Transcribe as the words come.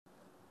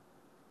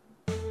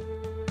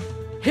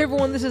Hey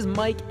everyone, this is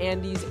Mike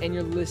Andes, and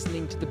you're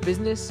listening to the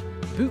Business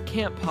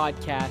Bootcamp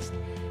Podcast.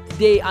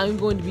 Today, I'm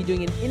going to be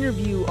doing an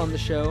interview on the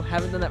show.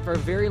 Haven't done that for a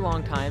very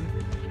long time.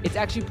 It's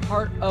actually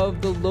part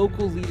of the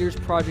Local Leaders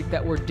project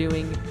that we're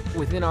doing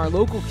within our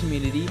local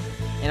community,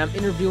 and I'm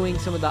interviewing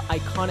some of the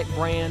iconic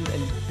brands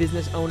and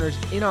business owners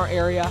in our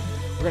area.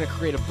 We're going to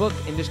create a book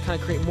and just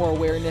kind of create more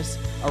awareness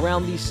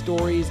around these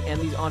stories and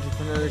these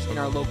entrepreneurs in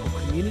our local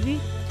community.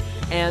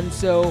 And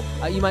so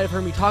you might have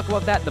heard me talk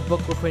about that, the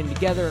book we're putting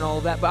together and all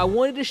of that, but I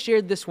wanted to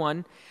share this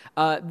one.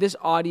 This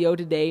audio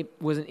today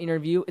was an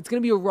interview. It's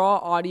going to be a raw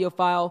audio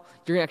file.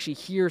 You're going to actually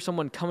hear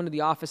someone come into the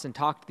office and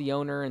talk to the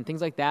owner and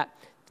things like that.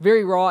 It's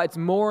very raw. It's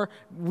more,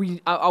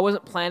 I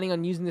wasn't planning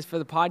on using this for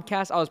the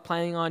podcast. I was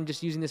planning on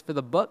just using this for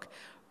the book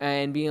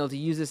and being able to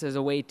use this as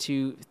a way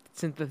to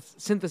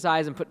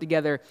synthesize and put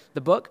together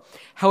the book.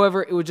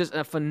 However, it was just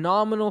a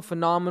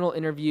phenomenal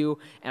interview,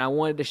 and I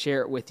wanted to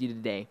share it with you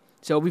today.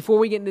 So before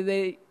we get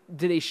into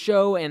today's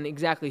show and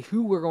exactly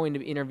who we're going to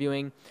be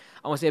interviewing,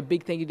 I want to say a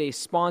big thank you to today's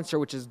sponsor,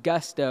 which is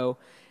Gusto,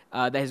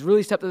 that has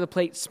really stepped to the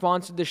plate,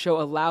 sponsored the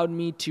show, allowed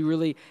me to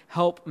really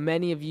help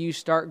many of you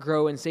start,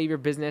 grow, and save your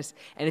business.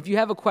 And if you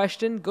have a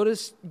question, go to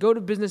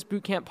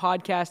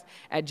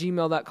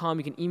businessbootcamppodcast@gmail.com.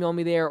 You can email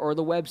me there or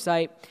the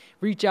website.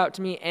 Reach out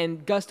to me,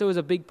 and Gusto is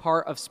a big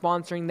part of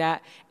sponsoring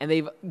that, and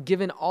they've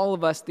given all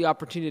of us the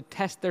opportunity to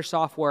test their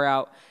software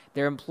out,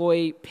 their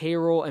employee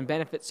payroll and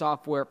benefit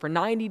software, for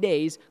 90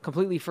 days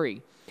completely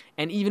free.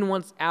 And even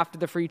once after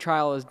the free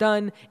trial is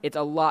done, it's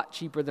a lot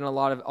cheaper than a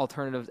lot of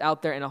alternatives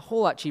out there and a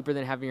whole lot cheaper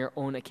than having your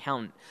own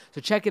accountant. So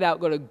check it out.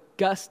 Go to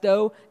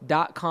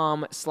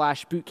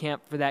gusto.com/bootcamp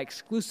for that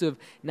exclusive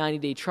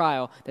 90-day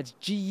trial. That's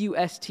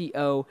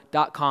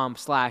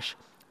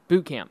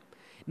gusto.com/bootcamp.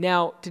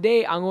 Now,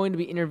 today I'm going to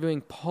be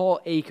interviewing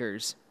Paul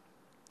Akers.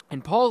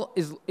 And Paul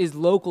is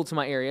local to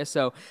my area,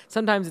 so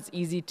sometimes it's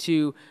easy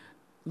to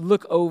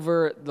look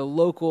over the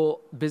local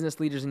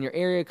business leaders in your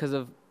area because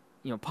of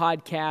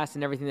podcasts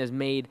and everything that's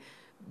made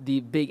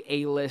the big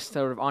A-list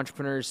sort of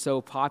entrepreneurs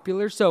so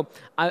popular. So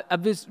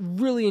I've just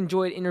really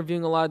enjoyed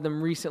interviewing a lot of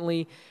them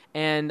recently,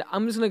 and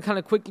I'm just going to kind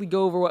of quickly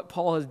go over what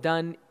Paul has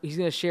done. He's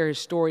going to share his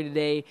story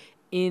today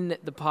in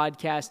the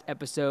podcast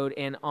episode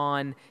and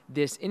on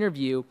this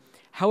interview.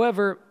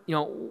 However,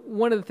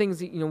 one of the things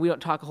that we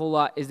don't talk a whole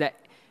lot is that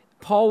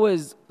Paul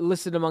was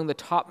listed among the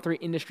top 3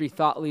 industry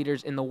thought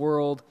leaders in the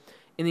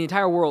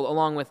entire world,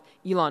 along with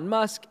Elon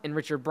Musk and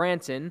Richard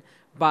Branson,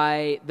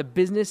 by the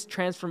Business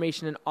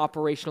Transformation and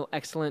Operational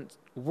Excellence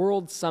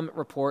World Summit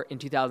Report in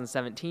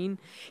 2017.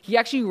 He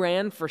actually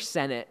ran for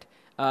Senate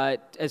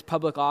as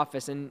public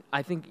office, and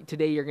I think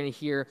today you're going to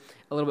hear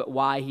a little bit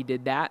why he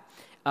did that.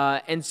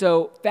 And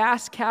so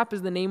FastCap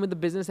is the name of the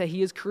business that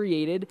he has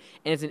created,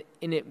 and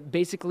it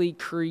basically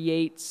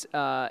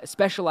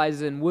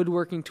specializes in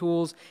woodworking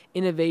tools,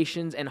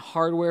 innovations, and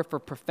hardware for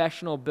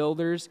professional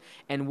builders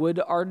and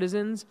wood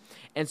artisans.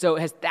 And so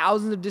it has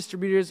thousands of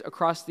distributors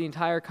across the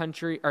entire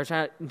country, or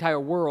entire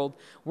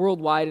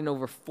worldwide in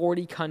over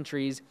 40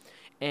 countries.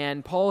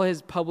 And Paul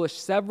has published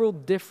several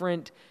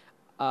different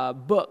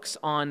books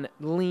on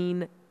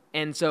lean.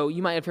 And so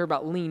you might have heard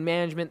about lean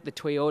management, the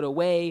Toyota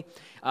way,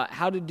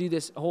 how to do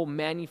this whole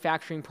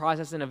manufacturing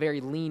process in a very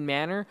lean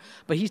manner.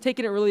 But he's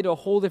taken it really to a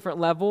whole different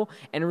level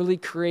and really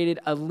created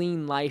a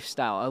lean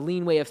lifestyle, a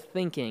lean way of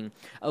thinking,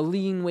 a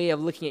lean way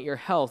of looking at your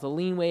health, a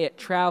lean way at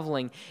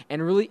traveling,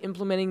 and really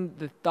implementing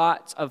the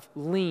thoughts of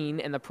lean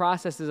and the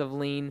processes of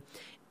lean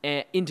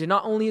into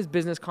not only his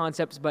business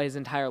concepts, but his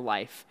entire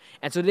life.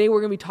 And so today we're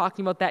going to be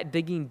talking about that,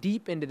 digging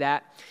deep into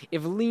that.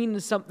 If lean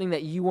is something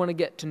that you want to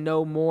get to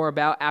know more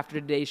about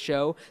after today's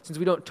show, since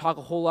we don't talk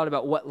a whole lot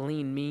about what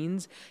lean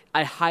means,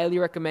 I highly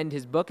recommend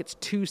his book. It's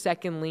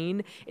 2-Second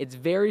Lean. It's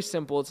very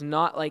simple. It's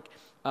not like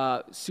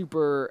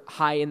super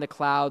high in the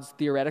clouds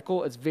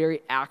theoretical. It's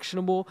very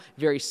actionable,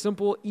 very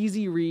simple,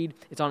 easy read.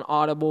 It's on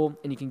Audible,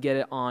 and you can get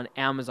it on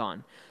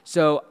Amazon.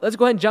 So let's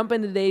go ahead and jump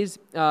into today's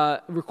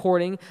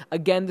recording.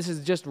 Again, this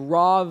is just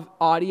raw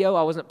audio.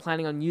 I wasn't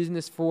planning on using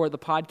this for the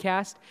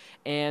podcast,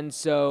 and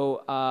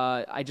so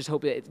I just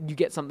hope that you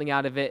get something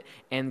out of it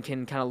and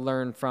can kind of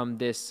learn from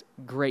this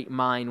great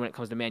mind when it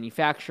comes to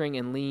manufacturing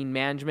and lean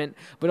management,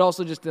 but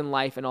also just in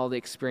life and all the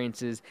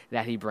experiences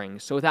that he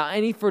brings. So without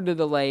any further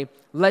delay,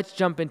 let's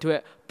jump into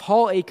it.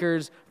 Paul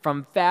Akers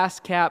from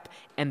FastCap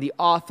and the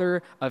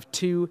author of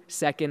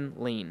 2-Second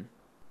Lean.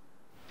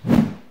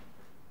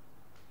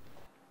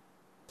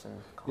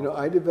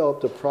 I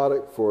developed a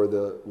product for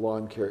the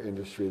lawn care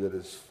industry that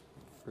is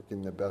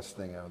freaking the best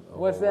thing out in the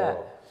What's whole that?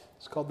 world.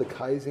 It's called the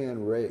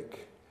Kaizen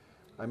rake.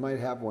 I might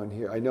have one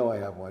here. I know I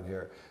have one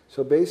here.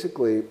 So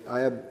basically,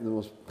 I have the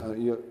most,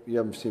 you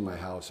haven't seen my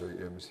house, or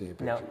you haven't seen a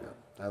picture yet.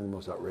 I have the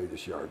most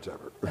outrageous yards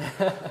ever.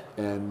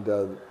 And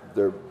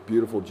they're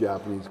beautiful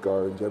Japanese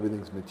gardens.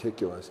 Everything's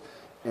meticulous.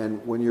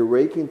 And when you're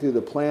raking through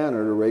the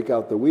planter to rake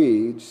out the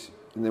weeds,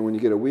 and then when you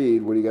get a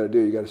weed, what do?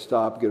 You got to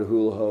stop, get a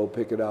hula hoe,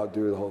 pick it out,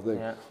 do the whole thing.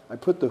 Yeah. I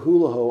put the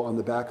hula hoe on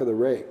the back of the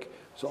rake.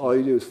 So all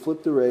you do is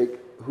flip the rake,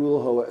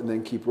 hula hoe it, and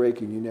then keep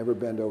raking. You never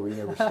bend over, you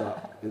never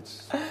stop.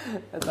 It's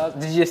That's awesome.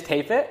 Did you just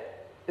tape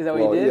it? Is that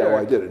what you did? Yeah, well,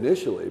 I did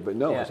initially, but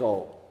no,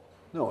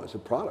 it's a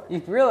product.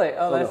 Really?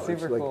 Oh, that's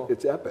super cool.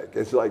 It's epic.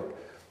 It's like,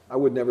 I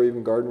would never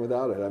even garden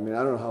without it. I mean,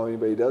 I don't know how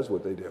anybody does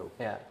what they do.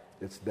 Yeah.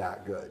 It's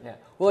that good. Yeah.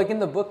 Well, like in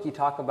the book, you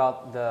talk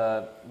about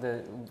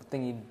the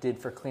thing you did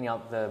for cleaning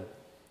out the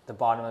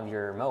bottom of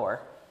your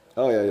mower.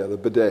 Oh yeah, the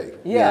bidet.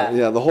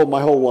 Yeah.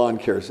 My whole lawn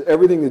cares.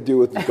 Everything to do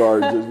with the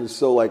gardens is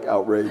so like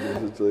outrageous.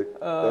 It's like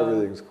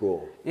everything's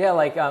cool. Yeah,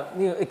 like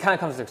it kind of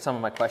comes to some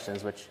of my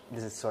questions, which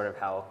this is sort of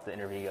how the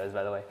interview goes,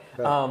 by the way.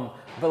 Okay.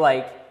 But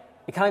like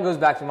it kind of goes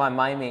back to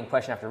my main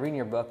question after reading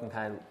your book and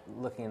kind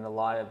of looking a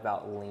lot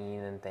about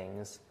lean and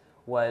things.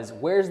 Was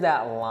where's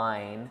that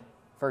line?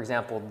 For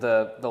example,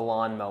 the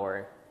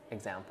lawnmower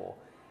example.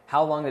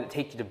 How long did it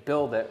take you to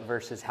build it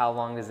versus how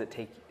long does it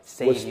take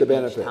save What's you the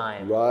benefit? Each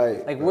time?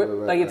 Right.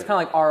 Like it's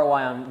kind of like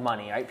ROI on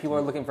money, right? People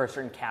are looking for a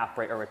certain cap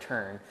rate or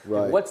return.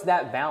 Right. Like, what's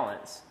that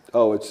balance?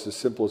 Oh, it's the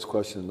simplest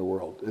question in the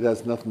world. It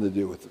has nothing to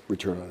do with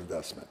return on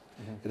investment.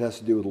 Mm-hmm. It has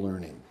to do with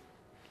learning.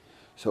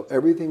 So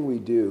everything we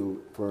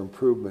do for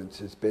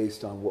improvements is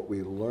based on what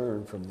we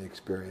learn from the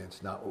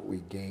experience, not what we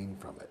gain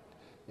from it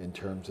in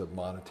terms of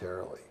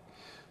monetarily.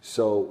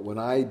 So when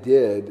I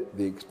did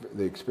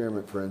the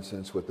experiment, for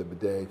instance, with the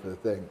bidet for the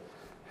thing,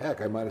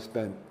 heck, I might have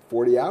spent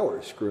 40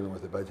 hours screwing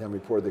with it by the time we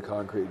poured the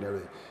concrete and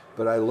everything.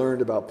 But I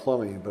learned about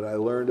plumbing, but I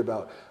learned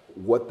about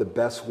what the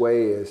best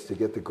way is to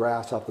get the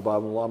grass off the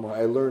bottom of the lawnmower.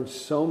 I learned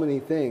so many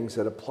things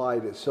that apply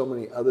to so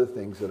many other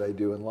things that I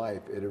do in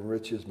life. It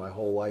enriches my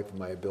whole life and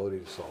my ability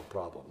to solve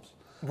problems.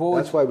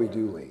 That's why we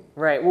do lean.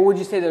 Right. What would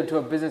you say though to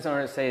a business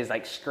owner that say is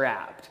like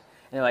strapped?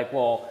 And they're like,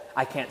 well,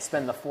 I can't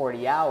spend the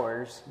 40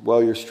 hours.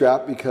 Well, you're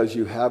strapped because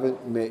you haven't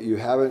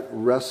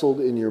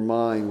wrestled in your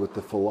mind with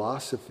the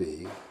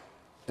philosophy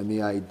and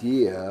the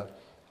idea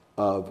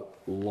of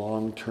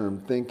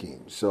long-term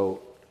thinking.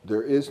 So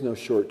there is no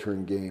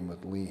short-term game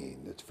with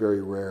lean. It's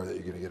very rare that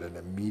you're going to get an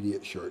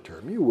immediate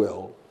short-term. You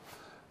will.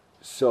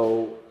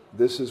 So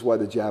this is why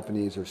the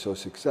Japanese are so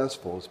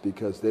successful. It's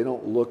because they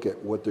don't look at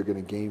what they're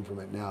going to gain from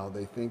it now.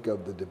 They think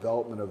of the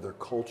development of their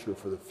culture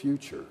for the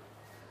future.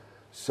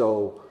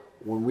 So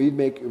when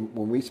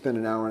we spend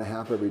an hour and a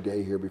half every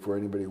day here before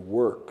anybody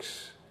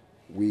works,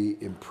 we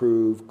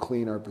improve,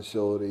 clean our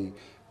facility,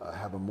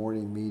 have a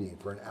morning meeting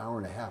for an hour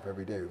and a half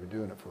every day. We've been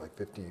doing it for like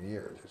 15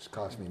 years. It's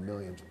cost me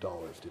millions of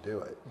dollars to do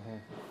it.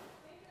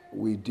 Mm-hmm.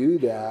 We do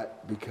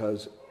that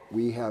because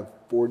we have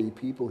 40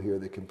 people here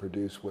that can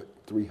produce what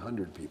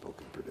 300 people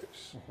can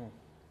produce.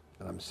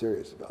 Mm-hmm. And I'm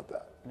serious about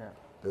that. Yeah.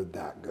 They're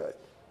that good.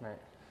 Right.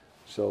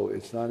 So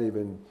it's not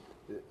even...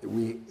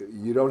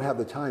 you don't have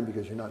the time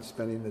because you're not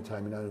spending the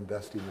time, you're not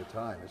investing the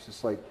time. It's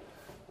just like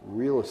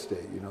real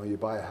estate. You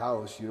buy a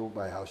house, you don't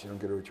buy a house, you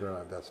don't get a return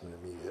on investment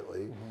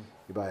immediately. Mm-hmm.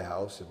 You buy a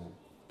house in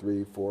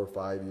 3, 4,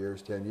 5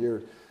 years, 10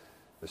 years,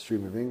 the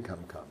stream of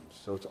income comes.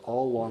 So it's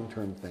all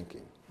long-term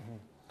thinking. Mm-hmm.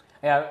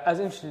 Yeah, I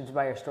was interested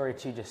by your story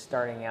too, just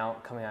starting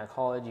out, coming out of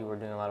college, you were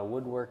doing a lot of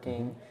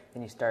woodworking, mm-hmm.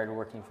 and you started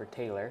working for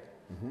Taylor,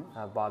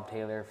 mm-hmm. Bob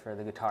Taylor for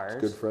the guitars.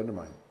 He's a good friend of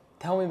mine.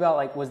 Tell me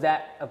about, was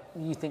that,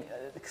 you think,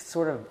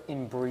 sort of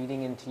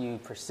inbreeding into you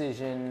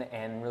precision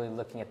and really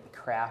looking at the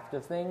craft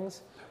of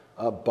things?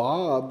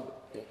 Bob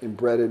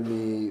inbred in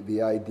me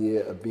the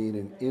idea of being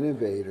an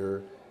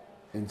innovator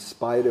in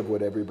spite of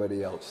what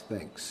everybody else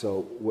thinks.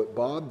 So what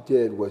Bob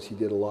did was he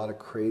did a lot of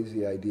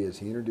crazy ideas.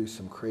 He introduced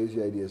some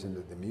crazy ideas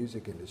into the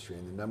music industry.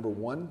 And the number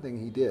one thing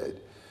he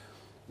did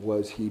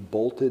was he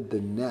bolted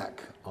the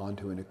neck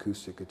onto an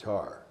acoustic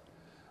guitar.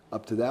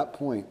 Up to that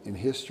point in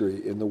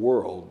history, in the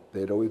world, they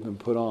had always been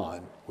put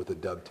on with a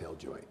dovetail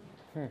joint,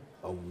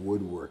 a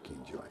woodworking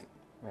joint.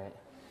 Right.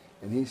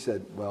 And he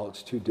said, well,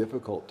 it's too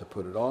difficult to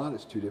put it on,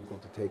 it's too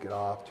difficult to take it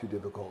off, too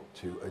difficult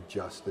to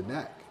adjust the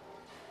neck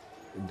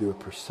and do a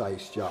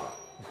precise job.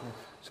 Mm-hmm.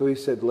 So he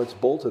said, let's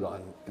bolt it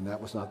on. And that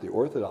was not the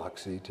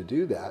orthodoxy to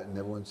do that. And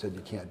everyone said,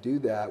 you can't do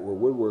that.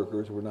 We're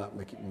woodworkers, we're not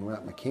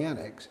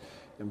mechanics.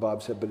 And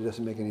Bob said, but it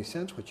doesn't make any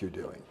sense what you're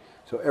doing.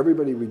 So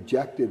everybody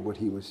rejected what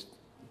he was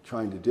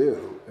trying to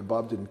do, and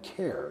Bob didn't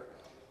care.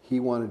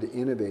 He wanted to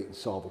innovate and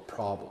solve a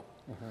problem.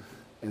 Mm-hmm.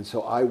 And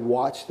so I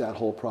watched that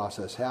whole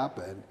process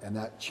happen, and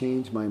that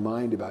changed my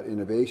mind about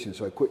innovation.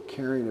 So I quit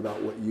caring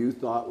about what you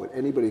thought, what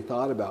anybody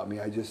thought about me.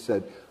 I just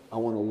said, I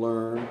want to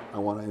learn, I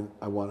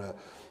want to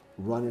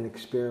run an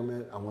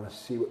experiment, I want to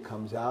see what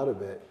comes out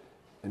of it,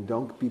 and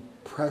don't be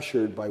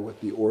pressured by what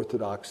the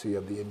orthodoxy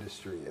of the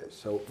industry is.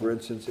 So for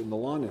instance, in the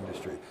lawn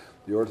industry,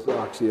 the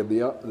orthodoxy of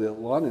the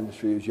lawn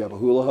industry is you have a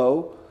hula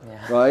hoe,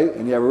 right,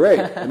 and you have a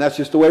rake, and that's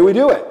just the way we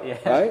do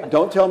it, right?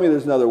 Don't tell me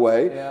there's another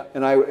way. Yeah.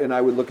 And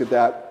I would look at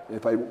that,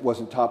 if I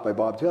wasn't taught by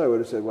Bob Taylor, I would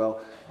have said,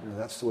 well,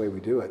 that's the way we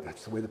do it.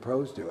 That's the way the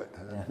pros do it.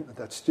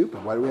 That's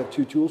stupid. Why do we have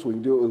two tools? We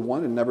can do it with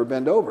one and never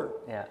bend over.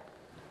 Yeah.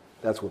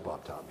 That's what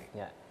Bob taught me.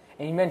 Yeah.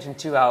 And you mentioned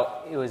too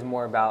how it was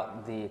more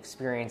about the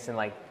experience and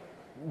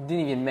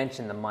didn't even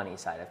mention the money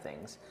side of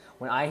things.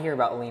 When I hear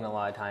about lean a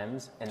lot of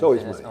times and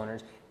business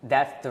owners,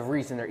 that's the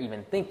reason they're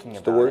even thinking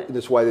about it.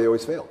 That's why they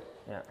always fail.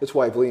 Yeah. That's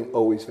why lean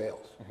always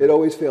fails. Mm-hmm. It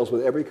always fails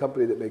with every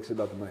company that makes it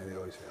about the money. It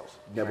always fails.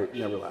 Never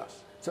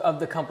lasts. So of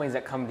the companies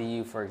that come to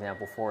you, for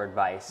example, for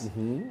advice,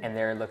 and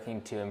they're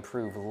looking to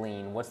improve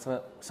lean, what's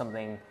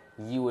something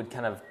you would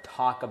kind of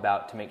talk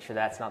about to make sure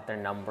that's not their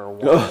number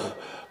one?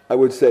 I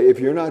would say if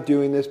you're not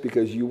doing this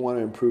because you want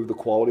to improve the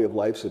quality of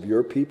lives of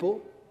your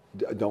people,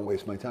 don't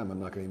waste my time. I'm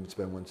not going to even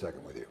spend 1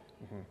 second with you.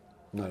 I'm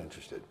not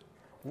interested.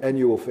 And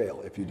you will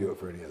fail if you do it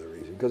for any other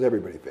reason, because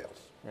everybody fails.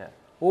 Yeah.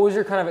 What was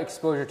your kind of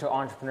exposure to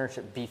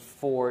entrepreneurship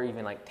before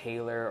even like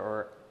Taylor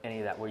or any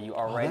of that? Were you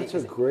already that's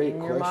a great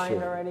in your question.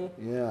 mind already?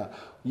 Yeah.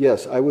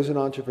 Yes, I was an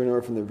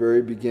entrepreneur from the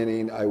very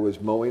beginning. I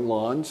was mowing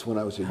lawns when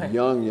I was a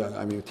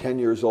young, 10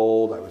 years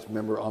old. I was,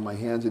 remember, on my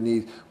hands and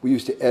knees. We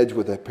used to edge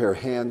with a pair of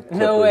hand clippers.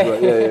 No way.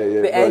 Right?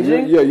 Yeah. The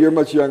edging? You're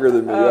much younger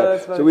than me. Oh,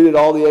 right? So we did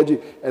all the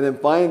edging. And then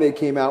finally they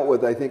came out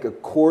with, I think, a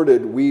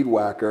corded weed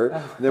whacker.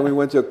 And then we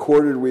went to a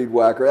corded weed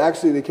whacker.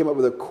 Actually, they came up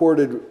with a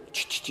corded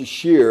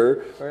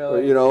shear,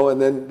 really?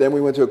 And then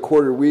we went to a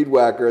corded weed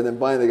whacker, and then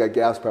finally they got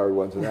gas-powered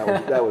ones, and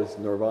that was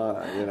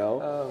nirvana,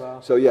 Oh,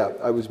 wow. So yeah,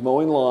 I was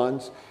mowing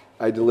lawns.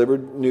 I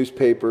delivered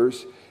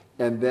newspapers,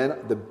 and then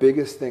the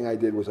biggest thing I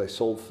did was I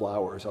sold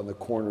flowers on the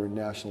corner in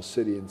National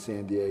City in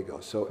San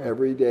Diego. So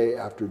every day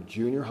after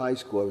junior high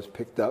school, I was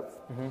picked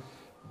up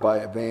by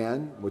a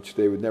van, which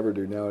they would never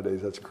do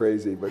nowadays. That's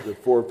crazy. But the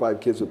 4 or 5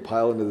 kids would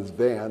pile into this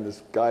van.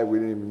 This guy we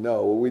didn't even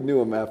know. Well, we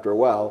knew him after a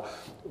while.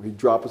 He'd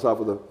drop us off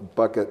with a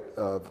bucket,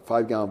 a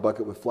 5-gallon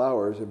bucket with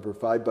flowers, and for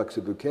 $5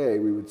 a bouquet,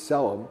 we would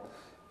sell them,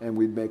 and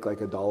we'd make like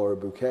 $1 a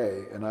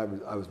bouquet. And I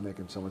was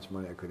making so much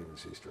money I couldn't even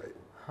see straight.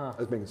 I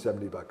was making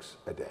 $70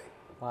 a day.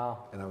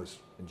 Wow. And I was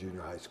in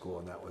junior high school,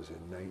 and that was in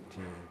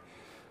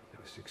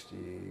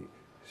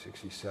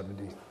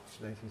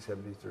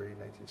 1973,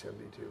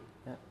 1972.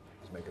 Yeah. I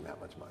was making that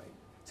much money.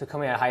 So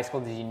coming out of high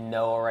school, did you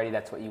know already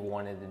that's what you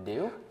wanted to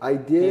do? I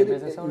did. Be a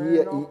business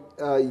owner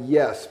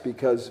yes,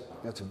 because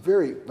that's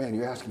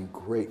you're asking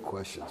great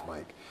questions,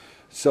 Mike.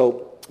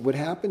 So what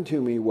happened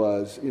to me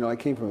was, I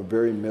came from a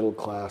very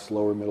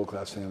lower middle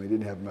class family,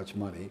 didn't have much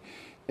money.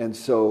 And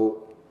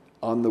so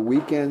on the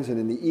weekends and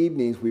in the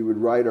evenings, we would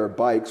ride our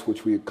bikes,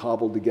 which we had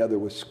cobbled together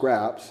with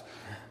scraps,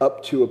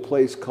 up to a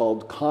place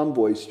called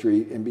Convoy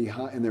Street,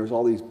 and there was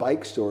all these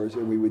bike stores,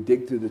 and we would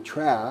dig through the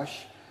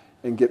trash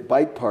and get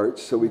bike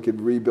parts so we could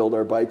rebuild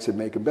our bikes and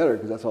make them better,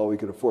 because that's all we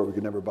could afford. We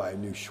could never buy a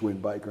new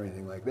Schwinn bike or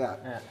anything like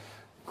that. Yeah.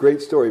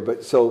 Great story.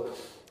 But so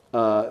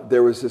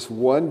there was this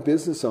one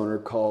business owner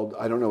called,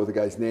 I don't know what the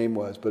guy's name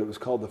was, but it was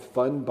called the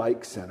Fun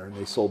Bike Center, and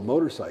they sold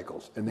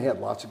motorcycles, and they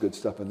had lots of good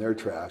stuff in their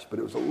trash, but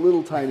it was a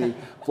little tiny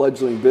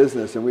fledgling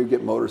business, and we'd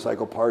get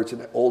motorcycle parts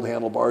and old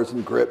handlebars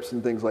and grips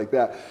and things like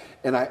that.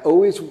 And I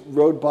always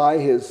rode by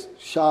his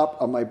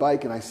shop on my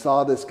bike, and I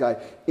saw this guy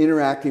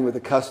interacting with a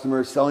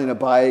customer, selling a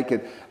bike,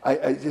 and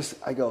I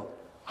go,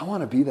 I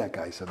want to be that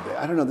guy someday.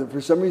 I don't know, for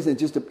some reason it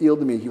just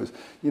appealed to me. He was,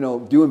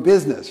 doing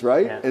business,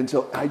 right? Yeah. And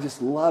so I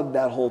just loved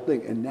that whole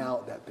thing. And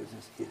now that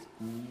business is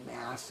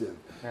massive.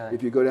 Really?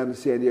 If you go down to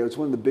San Diego, it's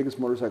one of the biggest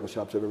motorcycle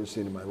shops I've ever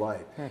seen in my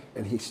life.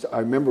 And I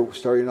remember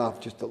starting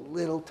off just a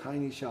little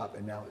tiny shop,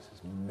 and now it's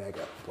this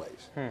mega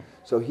place.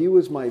 So he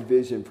was my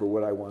vision for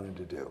what I wanted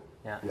to do.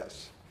 Yeah.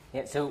 Yes.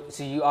 Yeah, so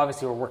you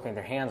obviously were working with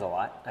your hands a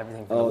lot,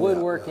 everything from the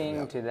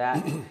woodworking to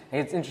that. And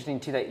it's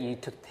interesting too that you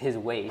took his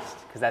waste,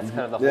 because that's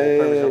kind of the whole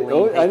purpose of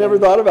lean. I never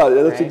thought about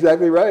it. That's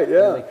exactly right.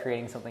 Yeah, really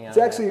creating something out of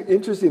it. It's actually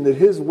interesting that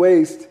his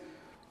waste.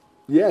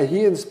 Yeah,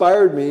 he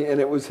inspired me,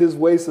 and it was his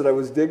waste that I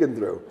was digging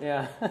through.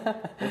 Yeah,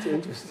 that's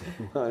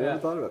interesting. I never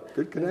thought about it.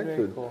 Good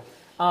connection. Very cool.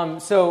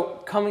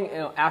 So coming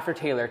after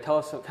Taylor, tell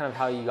us kind of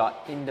how you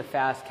got into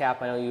Fast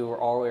Cap. I know you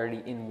were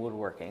already in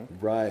woodworking.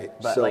 Right.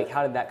 But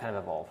how did that kind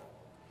of evolve?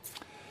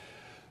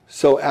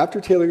 So after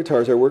Taylor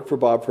Guitars, I worked for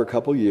Bob for a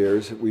couple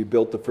years. We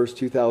built the first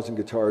 2,000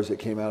 guitars that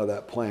came out of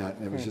that plant,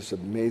 and it was just an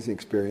amazing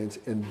experience.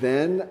 And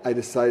then I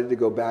decided to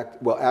go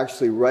back. Well,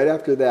 actually, right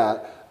after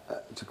that,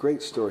 it's a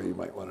great story you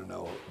might want to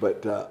know.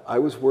 But I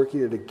was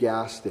working at a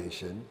gas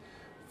station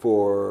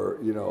for,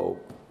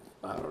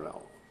 I don't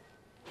know,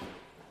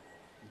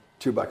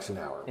 $2 an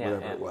hour,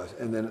 whatever it was.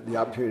 And then the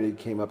opportunity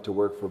came up to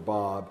work for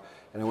Bob.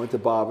 And I went to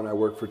Bob, and I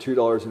worked for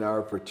 $2 an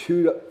hour for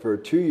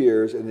 2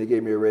 years, and they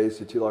gave me a raise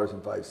to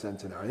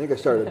 $2.05 an hour. I think I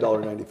started at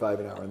 $1.95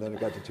 an hour, and then it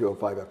got to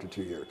 $2.05 after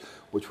 2 years,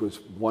 which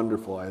was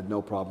wonderful. I had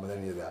no problem with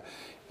any of that.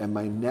 And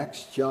my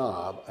next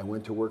job, I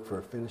went to work for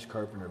a Finnish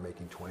carpenter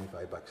making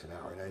 $25 an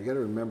hour. Now you got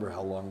to remember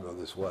how long ago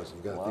this was.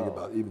 You got to think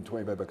about even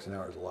 $25 an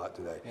hour is a lot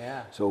today.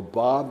 Yeah. So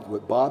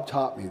what Bob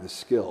taught me, the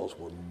skills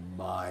were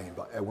mine.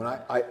 And when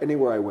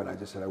anywhere I went, I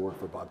just said I work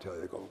for Bob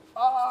Taylor. They go,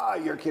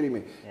 you're kidding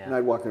me. Yeah. And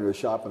I'd walk into a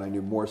shop and I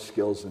knew more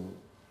skills than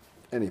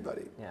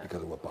anybody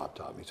because of what Bob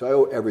taught me. So I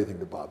owe everything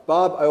to Bob.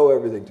 Bob, I owe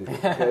everything to you.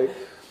 Okay.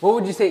 What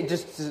would you say?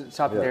 Just to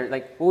stop there.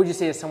 What would you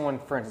say to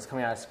someone, for instance,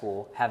 coming out of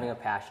school, having a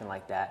passion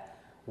like that?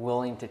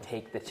 Willing to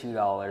take the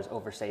 $2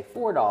 over, say,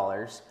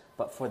 $4,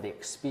 but for the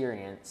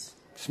experience.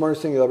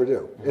 Smartest thing you'll ever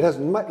do.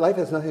 Life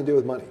has nothing to do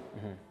with money.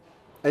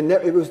 And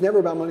it was never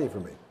about money for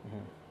me.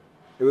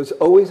 It was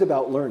always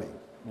about learning.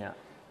 Yeah.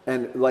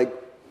 And like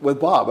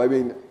with Bob,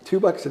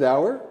 $2 an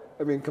hour,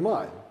 come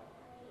on.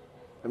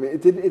 I mean,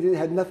 it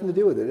had nothing to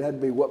do with it. It had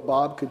to be what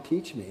Bob could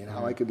teach me and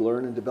how I could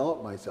learn and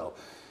develop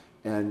myself.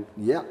 And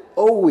yeah,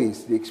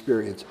 always the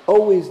experience,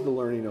 always the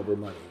learning over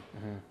money.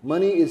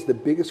 Money is the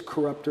biggest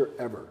corrupter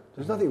ever.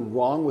 There's nothing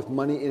wrong with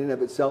money in and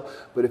of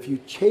itself, but if you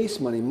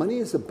chase money, money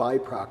is the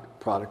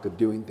byproduct of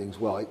doing things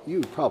well. You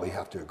probably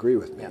have to agree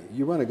with me.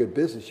 You run a good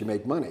business, you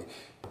make money.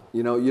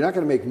 You know, you're not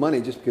going to make money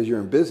just because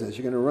you're in business.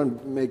 You're going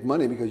to make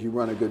money because you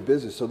run a good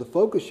business. So the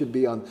focus should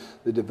be on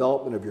the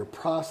development of your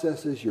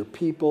processes, your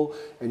people,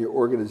 and your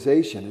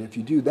organization. And if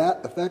you do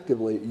that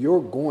effectively,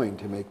 you're going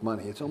to make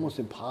money. It's almost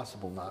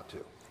impossible not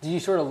to. Did you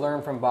sort of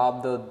learn from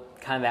Bob the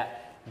kind of that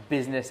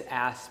business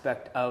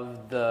aspect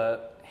of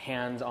the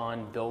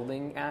hands-on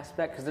building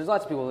aspect? Because there's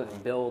lots of people that can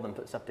build and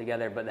put stuff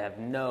together, but they have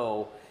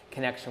no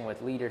connection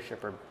with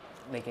leadership or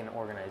making an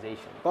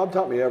organization. Bob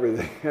taught me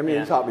everything. I mean,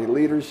 he taught me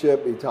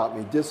leadership, he taught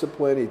me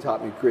discipline, he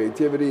taught me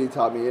creativity, he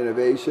taught me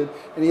innovation,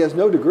 and he has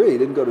no degree. He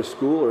didn't go to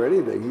school or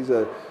anything. He's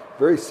a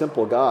very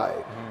simple guy,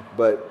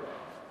 but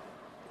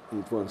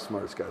he's one of the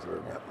smartest guys I've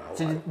ever met in my life.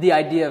 So did the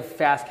idea of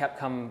FastCap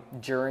come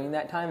during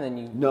that time, then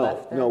you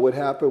left there? No, what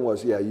happened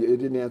was, it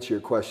didn't answer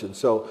your question.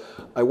 So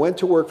I went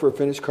to work for a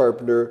Finnish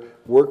carpenter,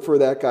 worked for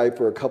that guy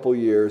for a couple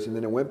years, and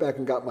then I went back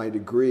and got my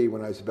degree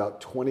when I was about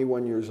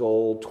 21 years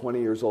old,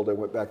 20 years old. I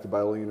went back to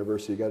Biola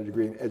University, got a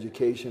degree in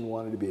education,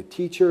 wanted to be a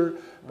teacher,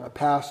 a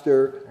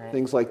pastor,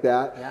 things like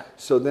that. Yeah.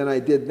 So then I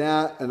did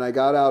that, and I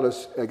got out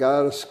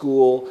of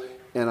school,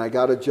 and I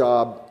got a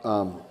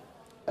job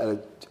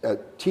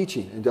at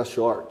teaching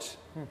industrial arts.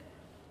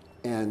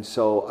 And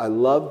so I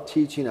loved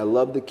teaching, I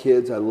loved the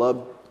kids, I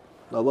loved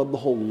the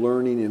whole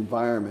learning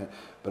environment,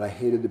 but I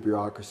hated the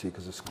bureaucracy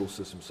because the school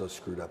system's so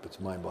screwed up. It's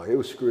mind-boggling. It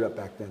was screwed up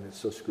back then. It's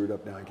so screwed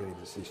up now I can't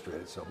even see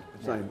straight. So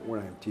we're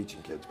not even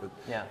teaching kids, but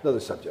another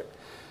subject.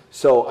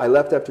 So I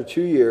left after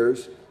 2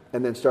 years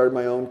and then started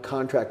my own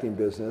contracting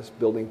business,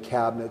 building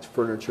cabinets,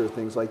 furniture,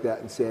 things like that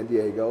in San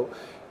Diego.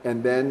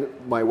 And then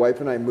my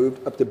wife and I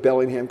moved up to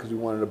Bellingham because we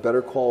wanted a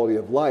better quality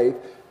of life.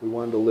 We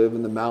wanted to live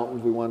in the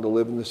mountains. We wanted to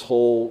live in this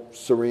whole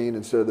serene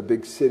instead of the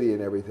big city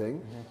and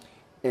everything.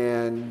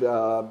 And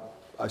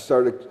I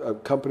started a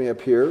company up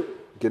here,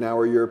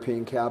 Gnauer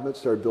European Cabinets,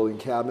 started building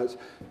cabinets.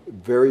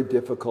 Very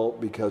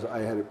difficult because I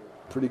had a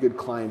pretty good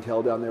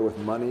clientele down there with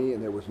money,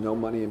 and there was no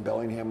money in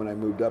Bellingham when I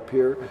moved up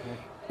here.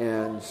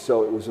 And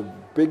so it was a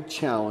big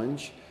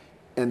challenge.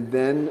 And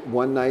then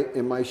one night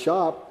in my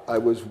shop, I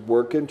was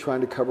working,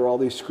 trying to cover all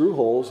these screw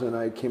holes, and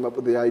I came up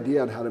with the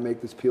idea on how to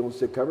make this peel and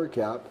stick cover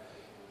cap.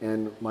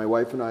 And my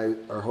wife and I,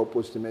 our hope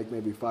was to make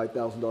maybe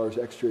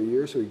 $5,000 extra a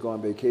year so we'd go on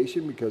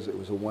vacation because it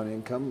was a one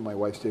income. My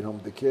wife stayed home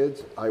with the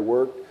kids. I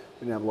worked,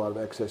 didn't have a lot of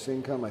excess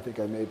income. I think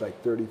I made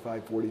like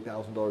 $35,000,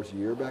 $40,000 a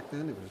year back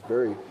then. It was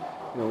very,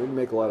 we didn't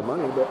make a lot of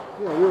money, but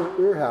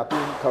we were happy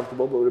and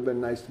comfortable, but it would have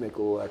been nice to make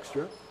a little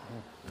extra.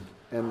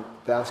 And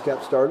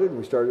FastCap started, and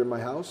we started in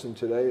my house, and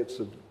today it's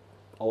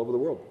all over the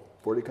world,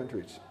 40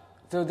 countries.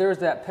 So there was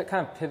that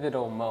kind of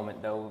pivotal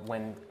moment, though,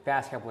 when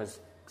FastCap was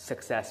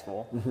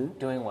successful,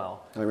 doing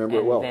well. I remember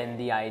it well. And then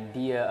the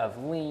idea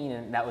of lean,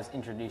 and that was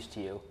introduced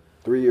to you.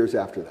 3 years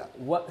after that.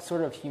 What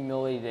sort of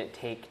humility did it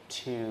take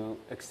to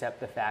accept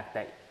the fact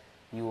that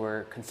you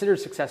were considered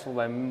successful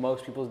by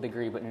most people's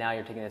degree, but now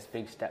you're taking this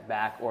big step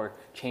back or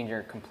change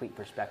your complete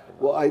perspective?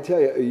 Well, I tell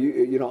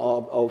you,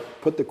 I'll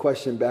put the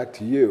question back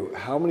to you.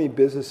 How many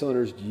business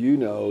owners do you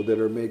know that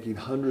are making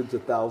hundreds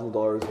of thousands of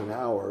dollars an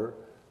hour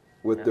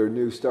with their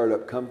new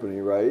startup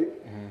company, right?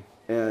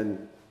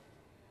 And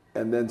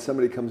then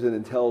somebody comes in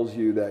and tells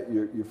you that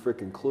you're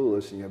freaking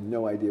clueless and you have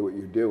no idea what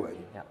you're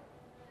doing. Yeah.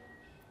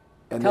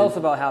 And Tell us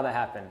about how that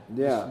happened.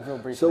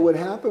 Yeah. So what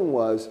happened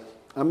was,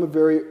 I'm a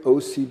very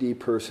OCD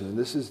person, and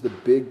this is the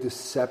big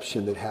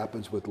deception that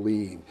happens with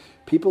lean.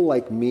 People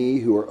like me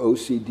who are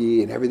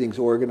OCD and everything's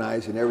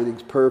organized and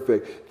everything's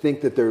perfect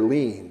think that they're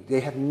lean.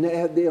 They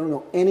don't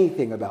know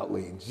anything about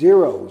lean.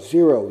 Zero.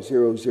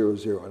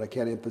 And I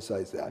can't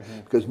emphasize that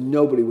because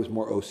nobody was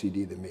more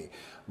OCD than me.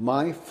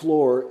 My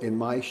floor in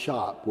my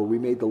shop where we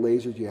made the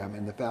laser jam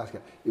and the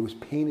FastCap, it was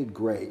painted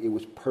gray. It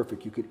was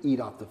perfect. You could eat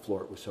off the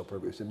floor. It was so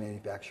perfect. It was a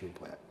manufacturing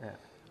plant. Yeah.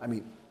 I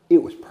mean,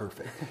 it was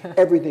perfect.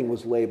 Everything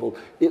was labeled.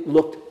 It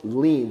looked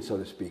lean, so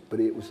to speak, but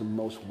it was the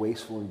most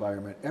wasteful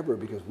environment ever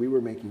because we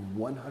were making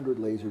 100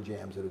 laser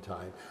jams at a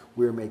time.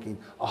 We were making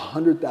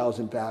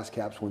 100,000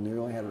 FastCaps when they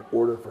only had an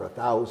order for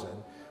 1,000.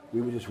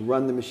 We would just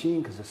run the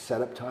machine because the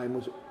setup time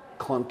was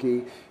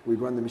clunky. We'd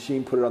run the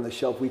machine, put it on the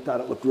shelf. We thought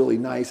it looked really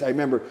nice. I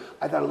remember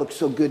I thought it looked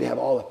so good to have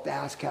all the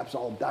FastCaps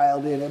all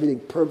dialed in,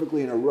 everything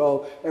perfectly in a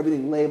row,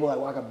 everything labeled. I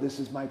walk up, this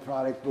is my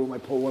product, boom, I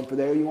pull one for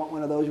there. You want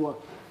one of those? You want?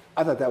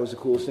 I thought that was the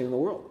coolest thing in the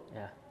world.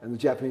 Yeah. And the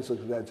Japanese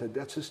looked at that and said,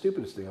 that's the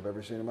stupidest thing I've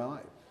ever seen in my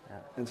life. Yeah.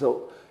 And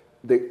so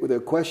the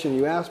question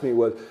you asked me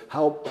was,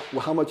 how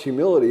much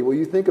humility? Well,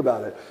 you think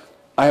about it.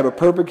 I have a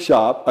perfect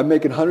shop. I'm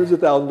making hundreds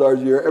of thousands of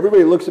dollars a year.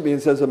 Everybody looks at me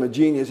and says I'm a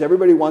genius.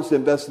 Everybody wants to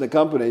invest in the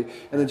company.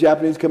 And the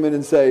Japanese come in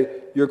and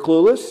say, you're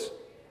clueless?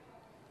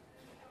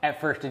 At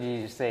first, did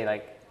you just say,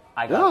 like,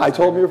 I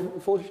told them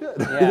you're full of shit.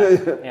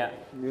 Yeah.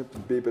 You have to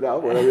beep it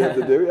out, whatever you have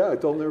to do. Yeah, I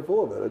told them they were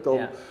full of it.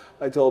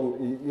 I told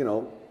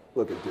them,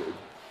 look at dude,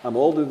 I'm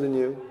older than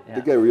you. Yeah.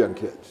 The guy were young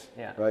kids,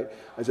 Yeah. right?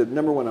 I said,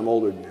 number one, I'm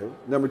older than you.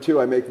 Number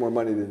two, I make more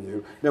money than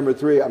you. Number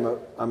three, I'm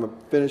a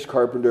finished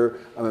carpenter.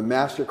 I'm a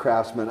master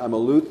craftsman. I'm a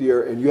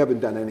luthier, and you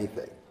haven't done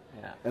anything.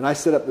 Yeah. And I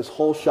set up this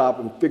whole shop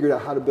and figured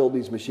out how to build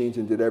these machines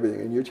and did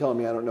everything. And you're telling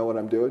me I don't know what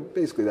I'm doing?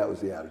 Basically, that was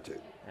the attitude.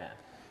 Yeah.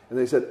 And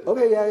they said,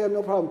 okay, yeah,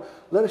 no problem.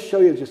 Let us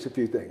show you just a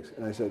few things.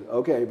 And I said,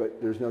 okay,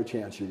 but there's no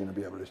chance you're going to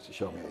be able to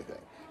show me anything.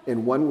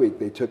 In 1 week,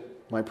 they took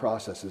my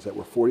processes that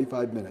were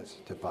 45 minutes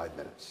to 5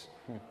 minutes.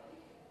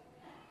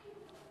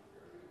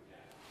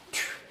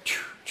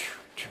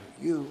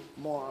 You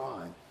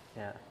moron.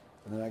 Yeah.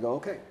 And then I go,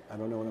 okay, I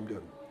don't know what I'm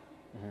doing.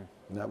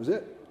 And that was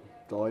it.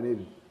 That's all I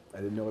needed. I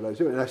didn't know what I was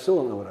doing. And I still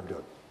don't know what I'm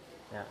doing.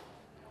 Yeah.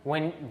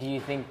 When do you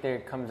think there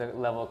comes a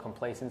level of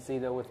complacency,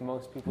 though, with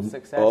most people's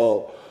success?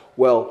 Oh,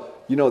 well,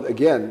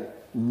 again,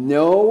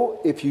 know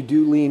if you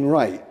do lean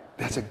right.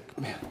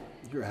 Man,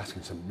 you're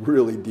asking some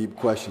really deep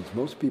questions.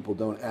 Most people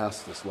don't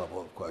ask this level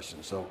of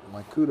questions. So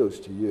my kudos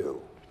to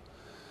you.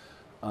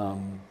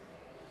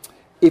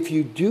 If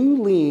you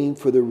do lean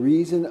for the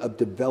reason of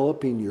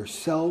developing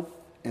yourself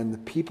and the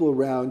people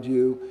around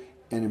you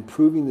and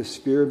improving the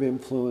sphere of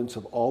influence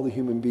of all the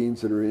human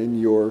beings that are in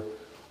your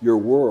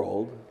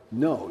world,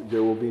 no,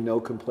 there will be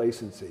no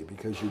complacency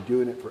because you're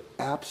doing it for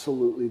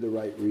absolutely the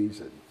right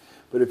reason.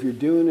 But if you're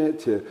doing it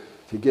to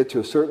get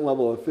to a certain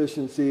level of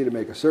efficiency, to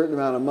make a certain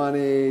amount of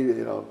money,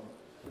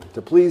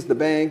 to please the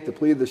bank, to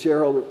please the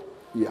shareholder,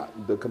 yeah,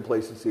 the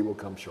complacency will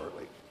come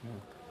shortly.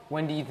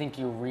 When do you think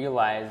you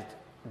realized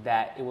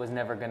that it was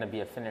never going to be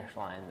a finish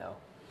line, though?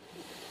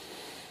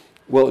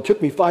 Well, it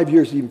took me 5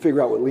 years to even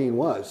figure out what lean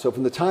was. So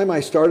from the time I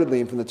started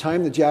lean, from the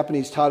time the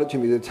Japanese taught it to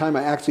me, to the time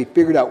I actually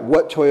figured out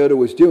what Toyota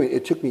was doing,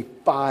 it took me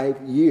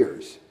 5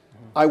 years.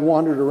 I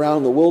wandered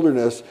around the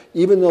wilderness,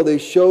 even though they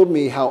showed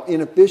me how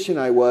inefficient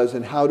I was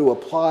and how to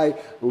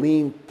apply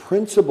lean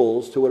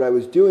principles to what I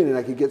was doing, and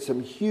I could get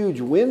some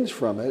huge wins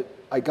from it.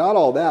 I got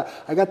all that.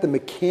 I got the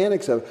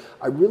mechanics of it.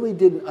 I really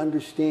didn't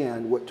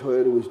understand what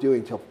Toyota was doing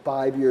until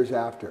 5 years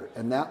after.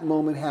 And that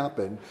moment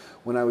happened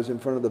when I was in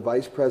front of the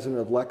vice president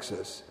of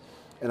Lexus,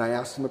 and I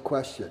asked him a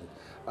question.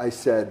 I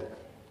said,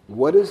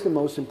 what is the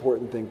most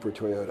important thing for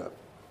Toyota?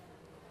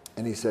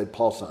 And he said,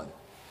 Paul-san,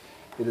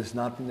 it is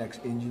not the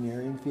next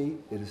engineering feat.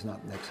 It is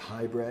not the next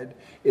hybrid.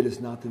 It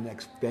is not the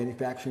next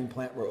manufacturing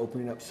plant we're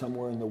opening up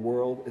somewhere in the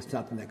world. It's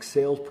not the next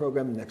sales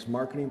program, the next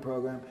marketing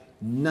program.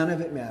 None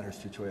of it matters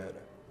to Toyota.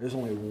 There's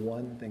only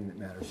one thing that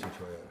matters to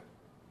Toyota.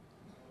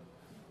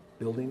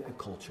 Building a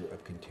culture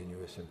of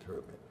continuous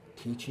improvement.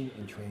 Teaching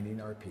and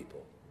training our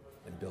people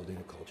and building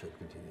a culture of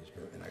continuous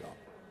improvement. And I go,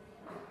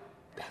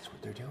 that's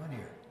what they're doing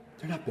here.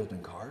 They're not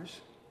building cars.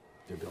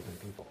 They're building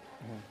people.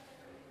 Mm-hmm.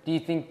 Do you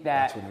think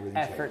that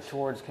effort changed.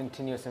 towards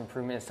continuous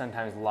improvement is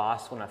sometimes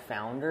lost when a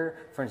founder,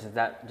 for instance,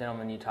 that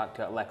gentleman you talked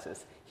to at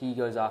Lexus, he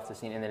goes off the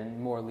scene and then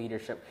more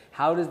leadership.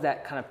 How does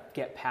that kind of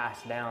get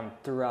passed down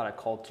throughout a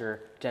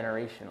culture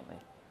generationally?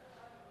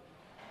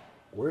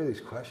 Where are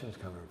these questions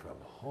coming from?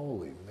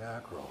 Holy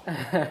mackerel.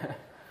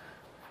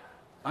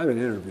 I've been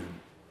interviewed.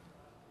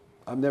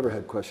 I've never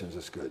had questions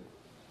this good.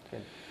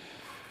 Good.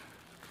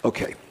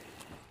 Okay.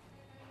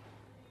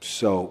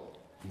 So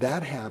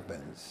that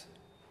happens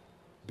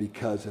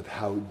because of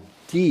how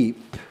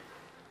deep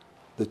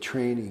the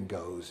training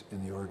goes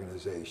in the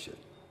organization.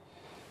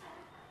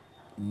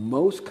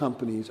 Most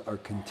companies are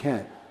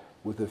content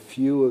with a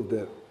few of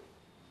the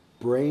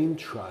brain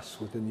trusts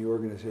within the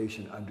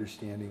organization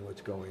understanding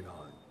what's going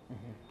on.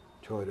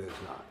 Mm-hmm. Toyota is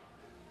not.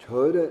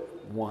 Toyota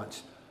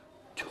wants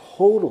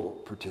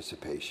total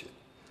participation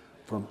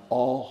from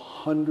all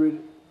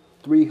 100,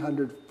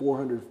 300,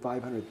 400,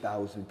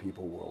 500,000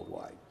 people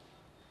worldwide.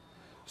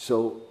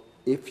 So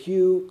if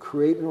you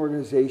create an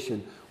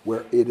organization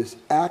where it is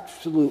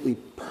absolutely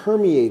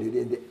permeated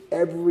into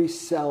every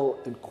cell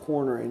and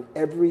corner and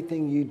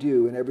everything you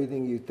do and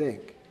everything you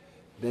think,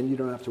 then you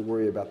don't have to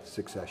worry about the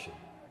succession.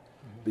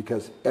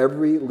 Because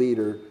every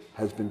leader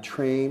has been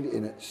trained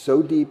in it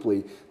so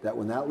deeply that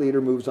when that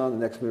leader moves on, the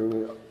next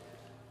leader,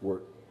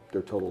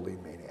 they're total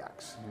lean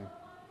maniacs. Mm-hmm.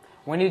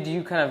 When did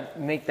you kind of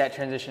make that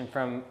transition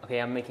from, okay,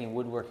 I'm making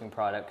woodworking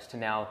products, to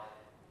now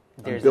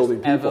there's this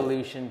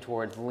evolution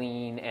towards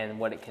lean and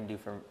what it can do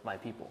for my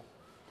people?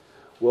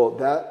 Well,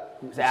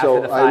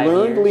 I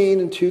learned lean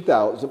in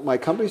 2000. My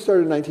company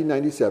started in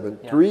 1997.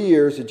 Yeah. 3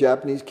 years, the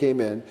Japanese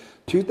came in.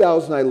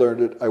 2000, I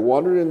learned it. I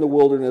wandered in the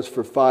wilderness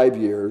for 5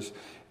 years.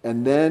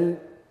 And then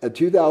in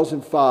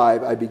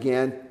 2005, I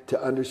began to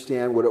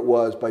understand what it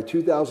was. By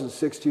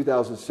 2006,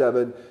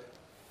 2007,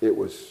 it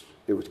was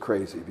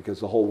crazy because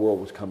the whole world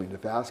was coming to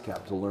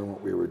FastCap to learn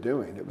what we were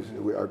doing.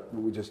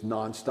 We just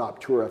nonstop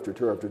tour after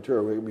tour after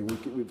tour.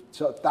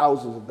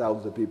 Thousands and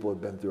thousands of people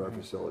have been through our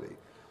facility.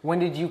 When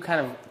did you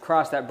kind of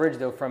cross that bridge,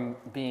 though, from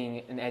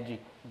being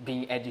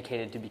being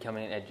educated to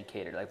becoming an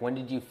educator? Like, when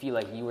did you feel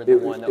like you were the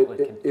one that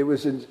would? It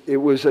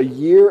was a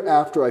year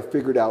after I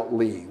figured out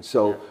lean.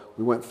 So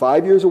we went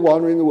 5 years of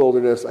wandering the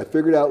wilderness. I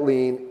figured out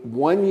lean.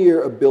 1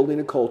 year of building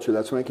a culture.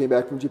 That's when I came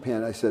back from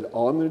Japan. I said,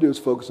 all I'm going to do is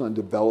focus on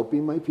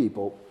developing my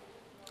people.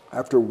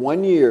 After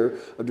 1 year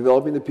of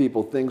developing the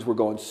people, things were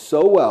going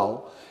so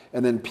well,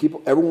 and then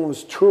everyone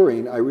was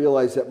touring. I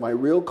realized that my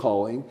real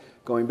calling,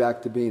 going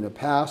back to being a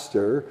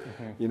pastor,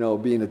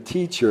 being a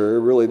teacher,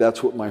 really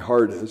that's what my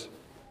heart is,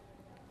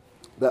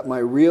 that my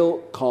real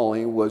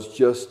calling was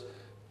just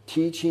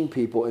teaching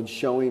people and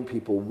showing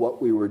people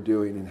what we were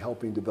doing and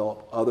helping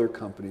develop other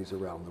companies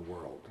around the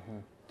world.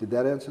 Did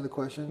that answer the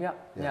question?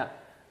 Yeah.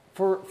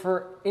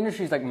 For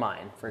industries like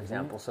mine, for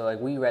example, so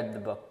like we read the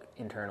book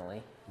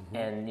internally,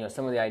 and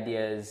some of the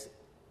ideas,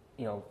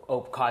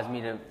 caused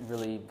me to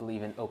really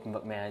believe in open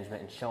book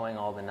management and showing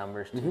all the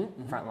numbers to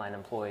frontline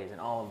employees and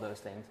all of those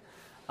things.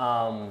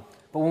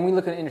 But when we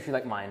look at an industry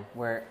like mine,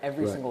 where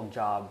every single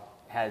job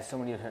has so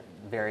many different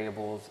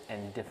variables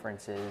and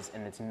differences,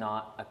 and it's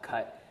not a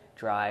cut,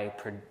 dry,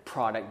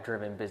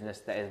 product-driven business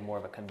that is more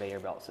of a conveyor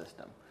belt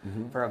system.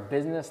 For a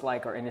business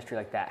like or industry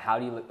like that, how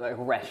do you, like a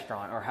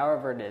restaurant or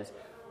however it is,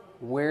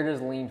 where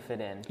does lean fit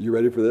in? You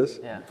ready for this?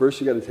 Yeah. First,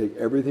 you got to take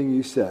everything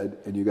you said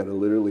and you got to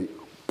literally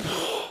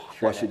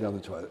flush it down the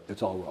toilet.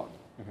 It's all wrong.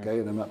 Okay?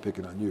 And I'm not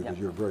picking on you because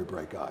you're a very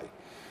bright guy.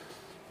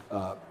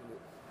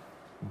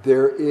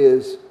 There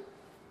is,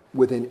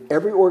 within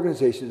every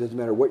organization, it doesn't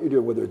matter what you're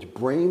doing, whether it's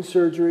brain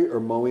surgery or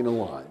mowing a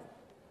lawn,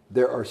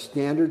 there are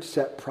standard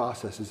set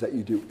processes that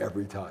you do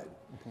every time.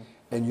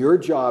 And your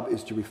job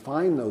is to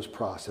refine those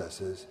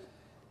processes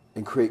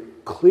and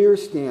create clear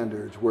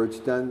standards where it's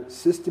done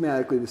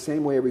systematically the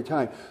same way every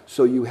time.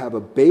 So you have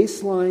a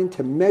baseline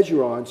to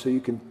measure on so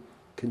you can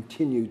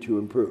continue to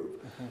improve.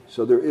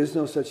 So there is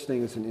no such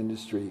thing as an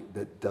industry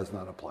that does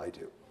not apply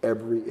to.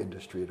 Every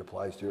industry it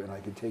applies to. And I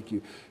can take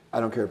you,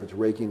 I don't care if it's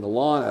raking the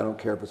lawn, I don't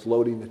care if it's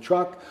loading the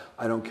truck,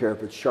 I don't care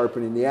if it's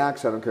sharpening the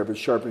axe, I don't care if it's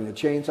sharpening the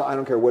chainsaw, I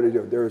don't care what you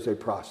do. There is a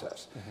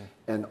process.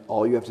 And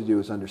all you have to do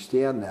is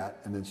understand that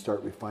and then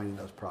start refining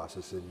those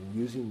processes and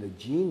using the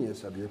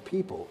genius of your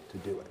people to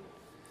do it.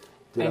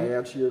 Did I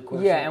answer your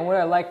question? Yeah, and what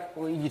I like,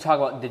 you talk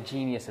about the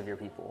genius of your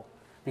people.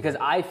 Because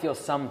I feel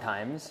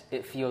sometimes,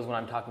 it feels when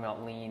I'm talking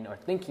about lean or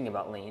thinking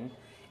about lean,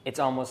 it's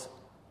almost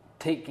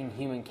taking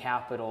human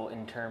capital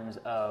in terms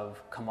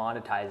of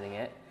commoditizing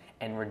it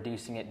and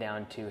reducing it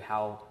down to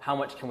how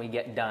much can we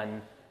get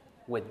done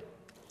with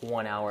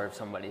 1 hour of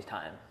somebody's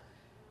time.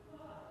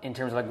 In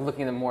terms of like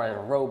looking at them more as a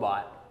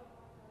robot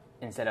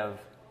instead of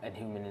a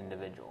human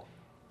individual.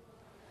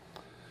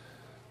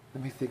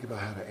 Let me think about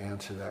how to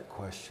answer that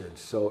question.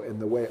 So in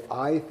the way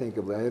I think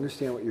of lean, I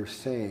understand what you're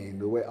saying.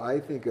 The way I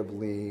think of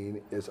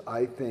lean is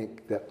I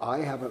think that I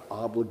have an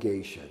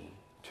obligation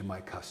to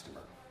my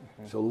customer.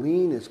 So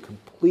lean is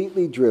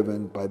completely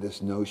driven by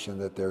this notion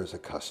that there is a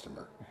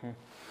customer.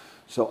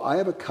 So I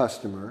have a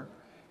customer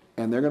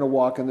and they're going to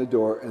walk in the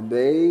door and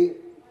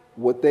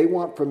what they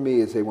want from me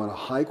is they want a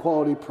high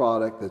quality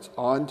product that's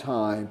on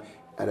time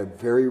at a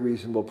very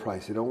reasonable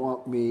price. They don't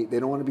want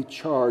to be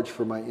charged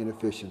for my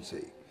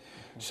inefficiency.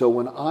 So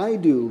when I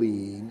do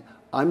lean,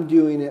 I'm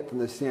doing it from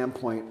the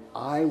standpoint,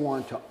 I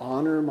want to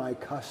honor my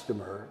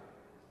customer,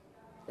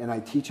 and I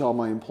teach all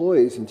my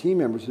employees and team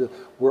members,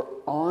 we're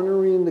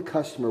honoring the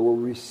customer, we're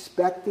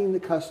respecting the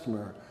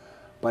customer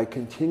by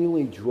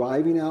continually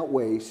driving out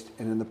waste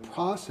and in the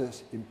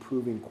process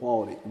improving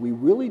quality. We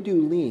really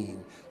do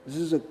lean. This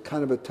is a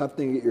kind of a tough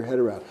thing to get your head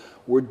around.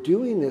 We're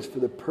doing this for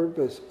the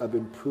purpose of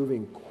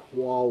improving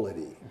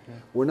quality.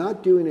 We're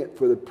not doing it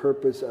for the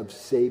purpose of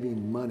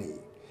saving money.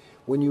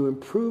 When you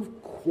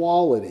improve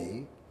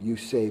quality, you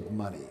save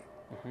money.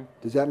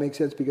 Does that make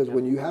sense? Because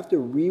when you have to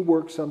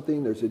rework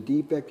something, there's a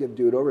defect, you have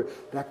to do it over,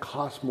 that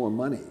costs more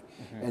money.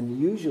 And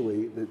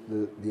usually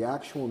the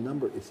actual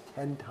number is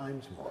 10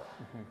 times more.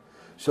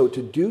 So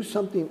to do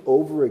something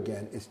over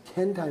again is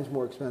 10 times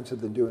more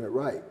expensive than doing it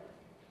right.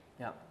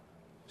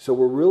 So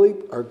we're really,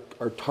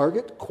 our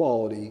target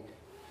quality,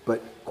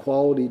 but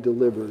quality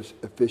delivers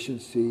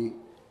efficiency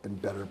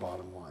and better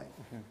bottom line.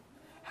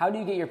 How do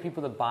you get your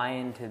people to buy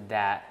into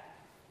that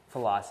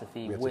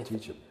philosophy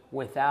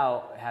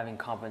without having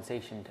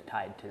compensation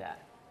tied to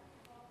that?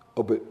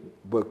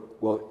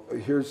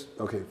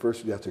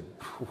 First that's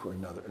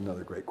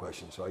another great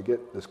question. So I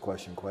get this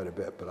question quite a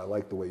bit, but I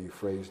like the way you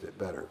phrased it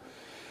better.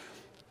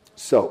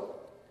 So,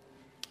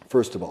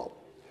 first of all,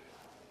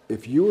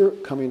 if you were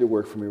coming to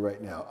work for me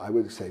right now, I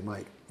would say,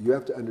 Mike, you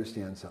have to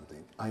understand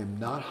something. I am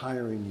not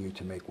hiring you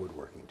to make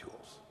woodworking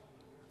tools.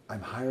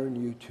 I'm hiring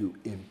you to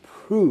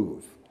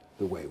improve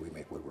the way we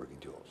make woodworking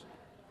tools.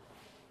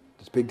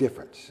 There's a big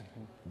difference.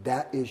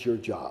 That is your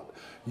job.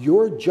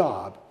 Your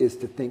job is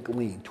to think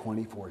lean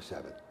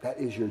 24/7. That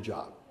is your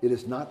job. It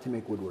is not to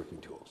make woodworking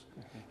tools.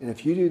 And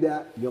if you do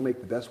that, you'll make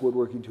the best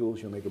woodworking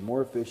tools, you'll make it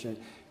more efficient,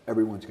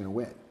 everyone's going to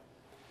win.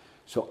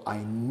 So I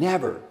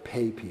never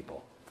pay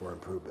people for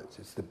improvements.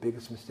 It's the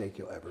biggest mistake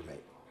you'll ever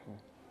make.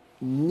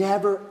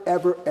 Never,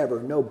 ever,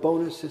 ever. No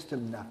bonus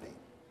system, nothing.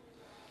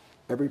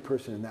 Every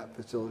person in that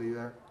facility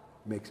there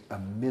makes a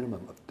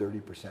minimum of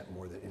 30%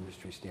 more than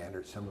industry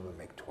standard. Some of them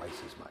make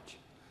twice as much.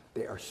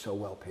 They are so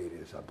well paid,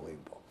 it is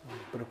unbelievable.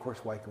 But of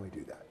course, why can we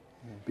do that?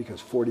 Because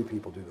 40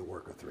 people do the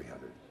work of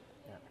 300.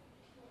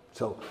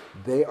 So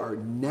they are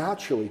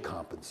naturally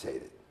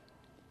compensated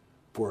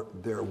for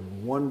their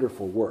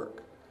wonderful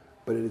work.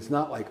 But it's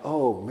not like,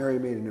 oh, Mary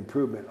made an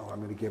improvement, oh, I'm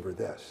going to give her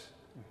this.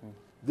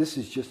 This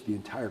is just the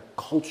entire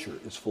culture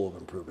is full of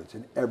improvements,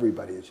 and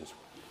everybody is just...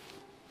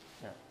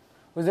 Yeah.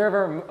 Was there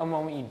ever a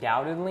moment you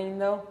doubted lean,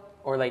 though?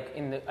 Or like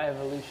in the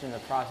evolution, the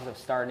process of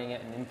starting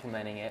it and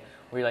implementing it,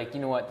 where you're like,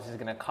 you know what, this is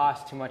going to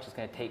cost too much, it's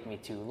going to take me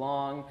too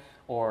long,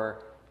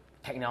 or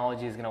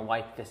technology is going to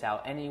wipe this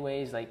out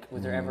anyways? Like,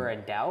 was there ever a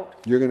doubt?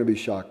 You're going to be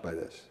shocked by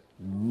this.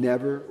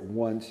 Never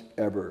once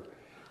ever.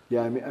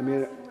 Yeah, I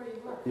mean,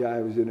 yeah,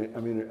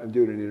 I'm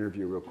doing an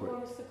interview real quick. You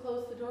want us to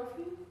close the door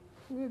for you?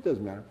 It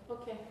doesn't matter.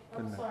 Okay,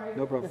 I'm sorry.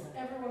 No problem.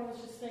 Everyone was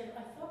just saying,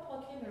 I thought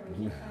Paul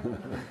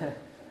Kinner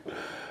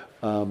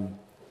was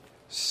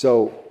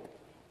So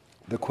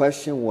the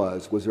question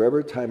was there ever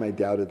a time I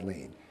doubted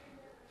lean?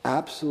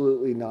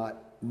 Absolutely not.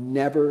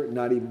 Never,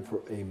 not even for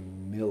a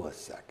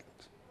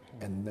millisecond.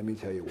 And let me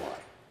tell you why.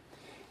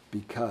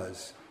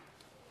 Because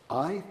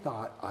I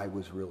thought I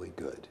was really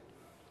good.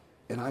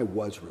 And I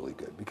was really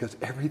good because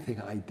everything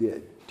I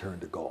did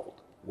turned to gold.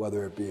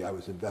 Whether it be I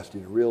was investing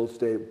in real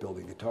estate,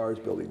 building guitars,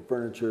 building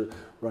furniture,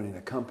 running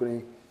a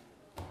company.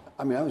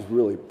 I mean, I was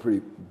really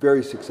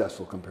very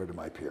successful compared to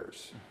my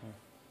peers.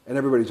 And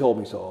everybody told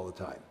me so all the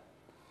time.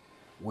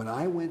 When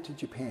I went to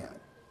Japan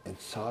and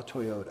saw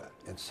Toyota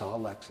and saw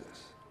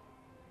Lexus,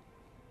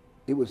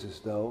 it was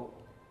as though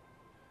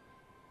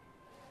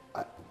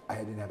I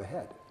didn't have a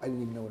head. I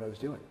didn't even know what I was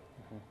doing.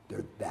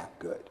 They're that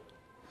good.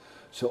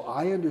 So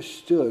I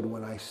understood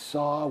when I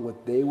saw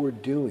what they were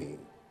doing,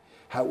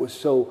 how it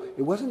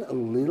wasn't a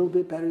little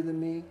bit better than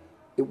me.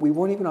 We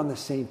weren't even on the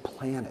same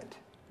planet.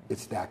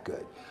 It's that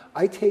good.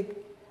 I take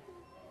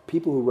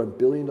people who run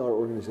billion-dollar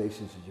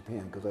organizations in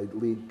Japan, because I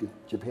lead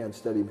Japan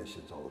study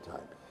missions all the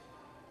time.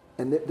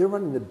 And they're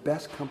running the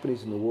best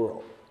companies in the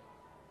world.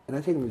 And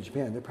I take them to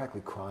Japan, they're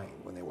practically crying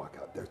when they walk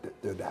out.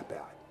 They're that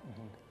bad.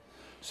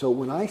 So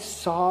when I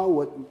saw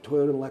what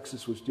Toyota and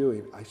Lexus was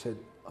doing, I said,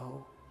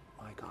 oh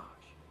my gosh,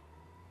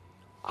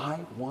 I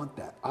want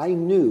that. I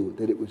knew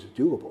that it was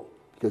doable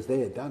because they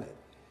had done it.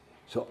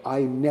 So I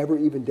never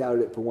even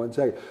doubted it for 1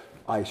 second.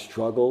 I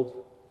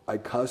struggled, I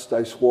cussed,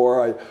 I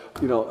swore, I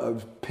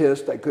was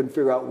pissed, I couldn't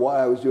figure out what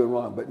I was doing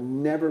wrong, but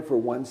never for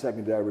 1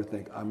 second did I ever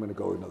think I'm going to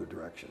go another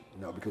direction.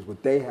 No, because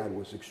what they had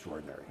was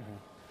extraordinary.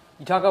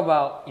 You talk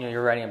about,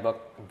 you're writing a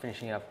book and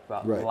finishing it up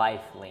about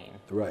life lean.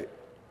 Right.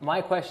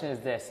 My question is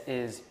this,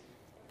 is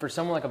for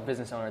someone like a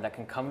business owner that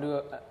can come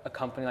to a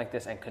company like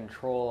this and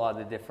control a lot of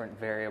the different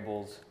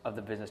variables of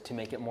the business to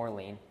make it more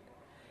lean,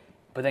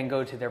 but then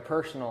go to their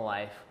personal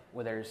life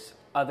where there's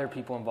other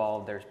people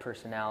involved, there's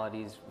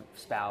personalities,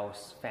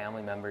 spouse,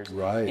 family members,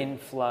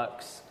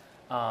 influx,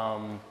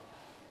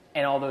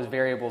 and all those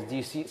variables. Do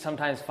you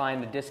sometimes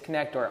find the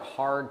disconnect or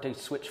hard to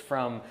switch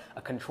from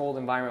a controlled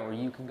environment where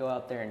you can go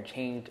out there and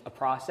change a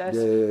process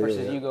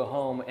versus you go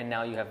home and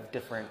now you have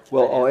different...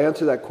 Well, I'll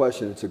answer that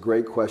question. It's a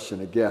great question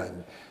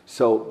again.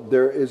 So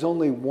there is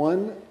only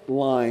one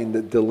line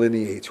that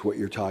delineates what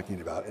you're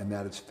talking about, and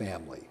that is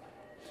family.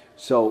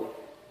 So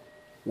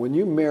when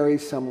you marry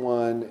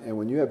someone and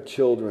when you have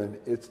children,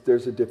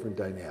 there's a different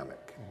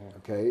dynamic,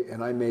 okay?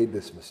 And I made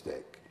this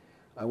mistake.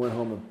 I went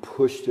home and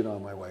pushed it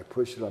on my wife,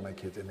 pushed it on my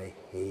kids, and they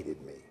hated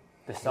me.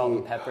 The salt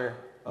and pepper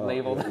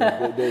labeled.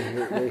 They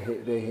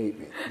hate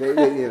me.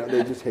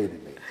 They just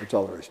hated me. That's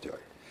all there is to it.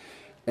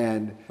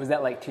 And was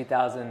that like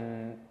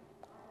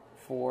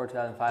 2004,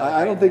 2005?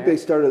 I don't think they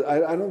started.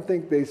 I don't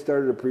think they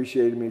started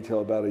appreciating me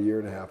until about 1.5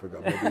 years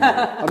ago.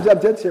 I'm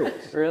dead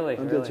serious. Really?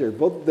 I'm dead serious.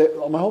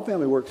 My whole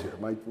family works here.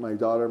 My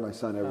daughter, my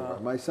son, everywhere.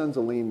 My son's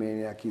a lean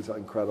maniac. He's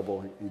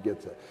incredible. He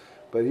gets it.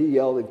 But he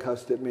yelled and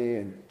cussed at me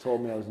and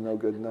told me I was no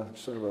good enough,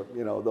 sort of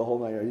the whole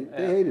night.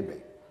 They hated me,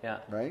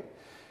 right?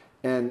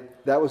 And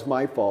that was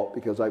my fault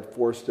because I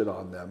forced it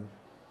on them.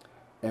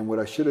 And what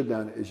I should have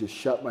done is just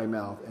shut my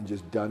mouth and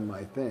just done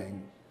my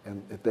thing,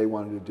 and if they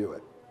wanted to do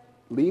it.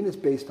 Lean is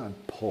based on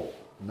pull,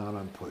 not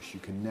on push.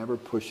 You can never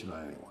push it on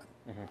anyone.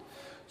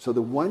 So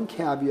the one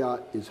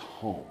caveat is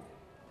home.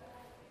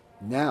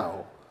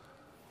 Now,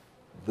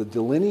 the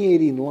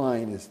delineating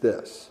line is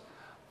this.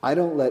 I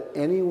don't let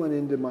anyone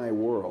into my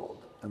world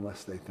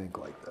unless they think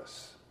like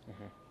this.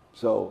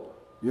 So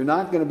you're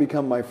not going to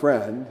become my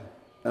friend.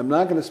 I'm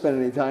not going to spend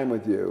any time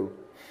with you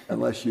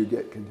unless you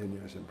get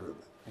continuous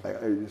improvement. I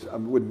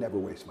would never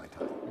waste my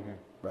time,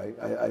 right?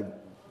 I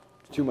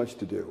too much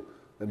to do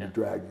than to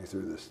drag you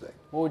through this thing.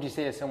 What would you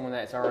say to someone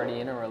that's already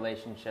in a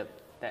relationship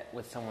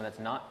with someone that's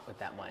not with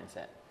that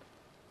mindset?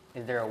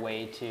 Is there a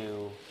way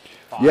to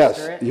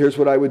foster it? Here's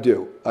what I would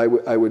do. I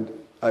would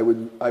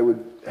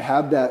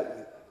have that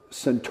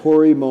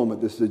Centauri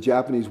moment. This is a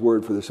Japanese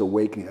word for this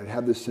awakening. I'd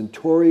have this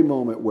Centauri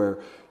moment where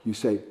you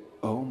say,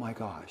 oh my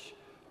gosh,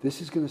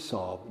 this is going to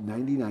solve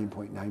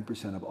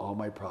 99.9% of all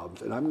my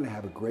problems, and I'm going to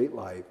have a great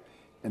life,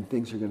 and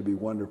things are going to be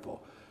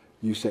wonderful.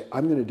 You say,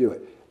 I'm going to do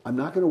it. I'm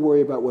not going to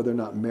worry about whether or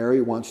not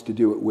Mary wants to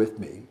do it with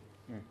me,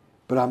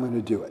 but I'm going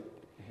to do it.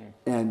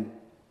 And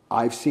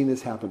I've seen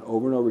this happen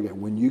over and over again.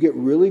 When you get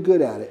really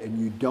good at it and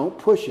you don't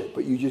push it,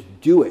 but you just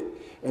do it,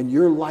 and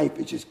your life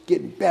is just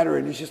getting better,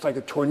 and it's just like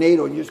a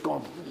tornado, and you're just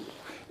going,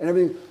 and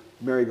everything.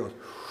 Mary goes,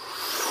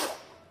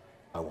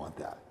 I want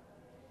that.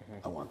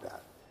 I want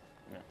that.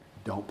 Yeah.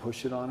 Don't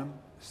push it on them.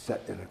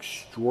 Set an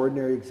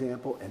extraordinary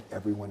example, and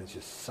everyone is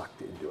just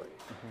sucked into it.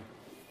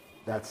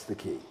 That's the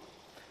key.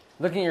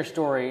 Looking at your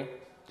story,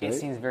 it Okay.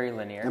 seems very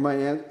linear.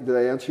 Did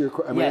I answer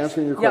your? Am I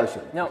answering your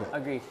question? No, Okay.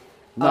 agreed.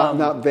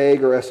 Not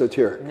vague or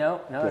esoteric.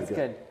 No, Okay, that's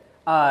good.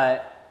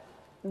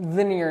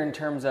 Linear in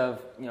terms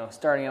of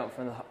starting out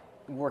from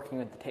working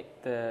with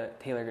the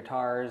Taylor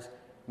guitars,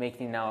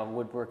 making now a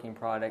woodworking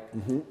product,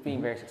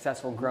 being very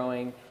successful,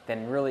 growing,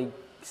 then really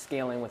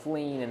scaling with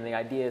lean and the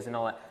ideas and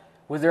all that.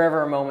 Was there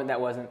ever a moment that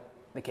wasn't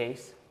the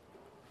case,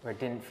 where it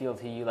didn't feel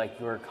to you like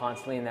you were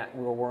constantly in that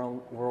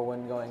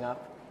whirlwind going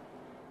up?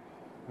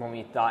 When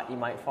you thought you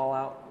might fall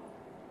out?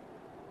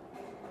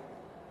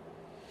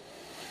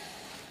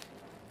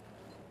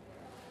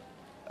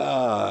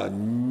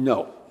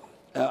 No.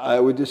 I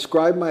would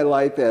describe my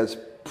life as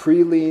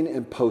pre-lean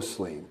and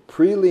post-lean.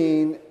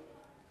 Pre-lean,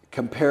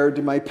 compared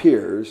to my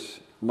peers,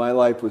 my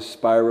life was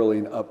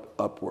spiraling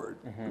upward,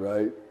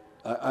 right?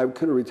 I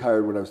could have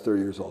retired when I was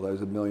 30 years old. I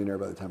was a millionaire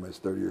by the time I was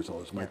 30 years old.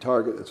 It was my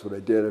target. That's what I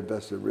did. I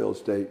invested in real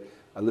estate.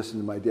 I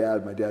listened to my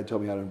dad. My dad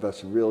told me how to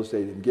invest in real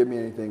estate. He didn't give me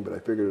anything, but I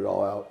figured it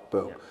all out.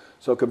 Boom. Yeah.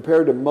 So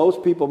compared to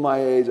most people my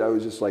age, I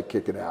was just like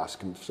kicking ass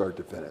from start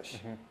to finish.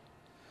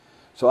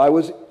 So I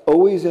was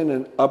always in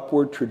an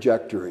upward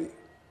trajectory.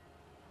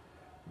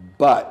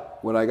 But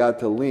when I got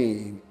to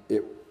lean,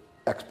 it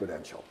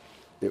exponential.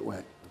 It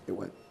went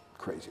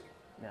crazy.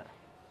 Yeah.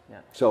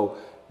 Yeah. So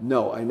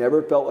no, I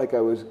never felt like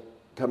I was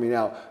coming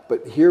out.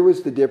 But here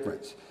was the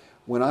difference.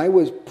 When I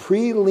was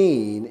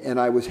pre-lean and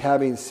I was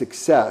having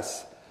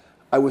success,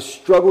 I was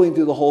struggling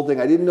through the whole thing.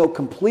 I didn't know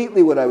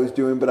completely what I was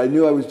doing, but I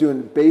knew I was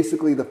doing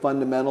basically the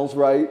fundamentals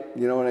right.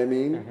 You know what I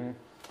mean?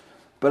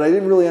 But I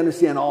didn't really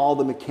understand all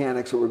the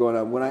mechanics that were going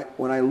on.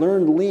 When I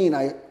learned lean,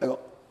 I go,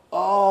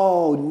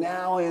 oh,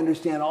 now I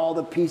understand all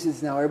the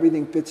pieces. Now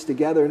everything fits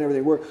together and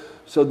everything works.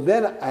 So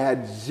then I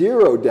had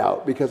zero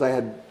doubt because I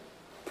had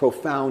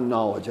profound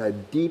knowledge. I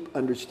had deep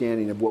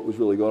understanding of what was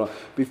really going on.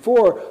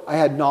 Before, I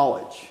had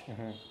knowledge.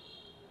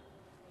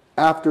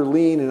 After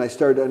lean, and I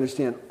started to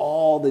understand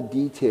all the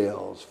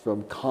details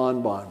from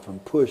Kanban, from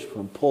push,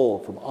 from pull,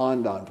 from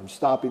ondan, from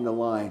stopping the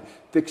line,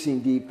 fixing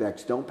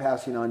defects, don't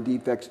passing on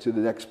defects to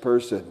the next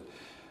person,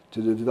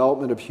 to the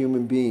development of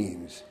human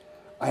beings.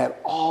 I had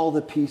all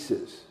the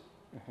pieces.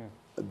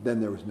 Then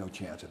there was no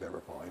chance of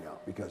ever falling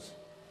out because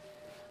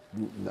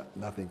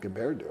nothing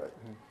compared to it.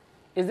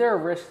 Is there a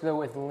risk, though,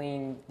 with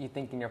lean, you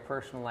think, in your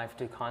personal life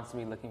to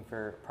constantly looking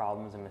for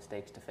problems and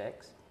mistakes to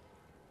fix?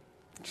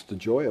 It's the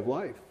joy of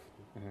life.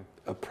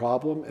 A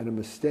problem and a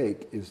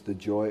mistake is the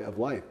joy of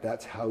life.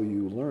 That's how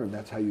you learn.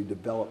 That's how you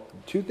develop.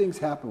 Two things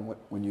happen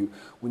when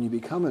you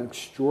become an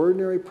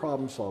extraordinary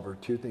problem solver.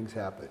 Two things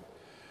happen.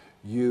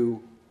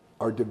 You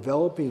are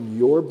developing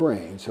your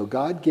brain. So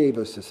God gave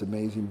us this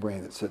amazing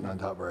brain that's sitting on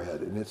top of our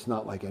head, and it's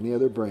not like any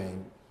other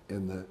brain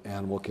in the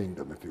animal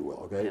kingdom, if you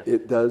will. Okay, Yeah.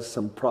 It does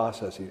some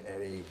processing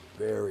at a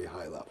very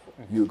high level.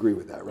 You agree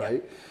with that,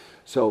 right? Yeah.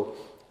 So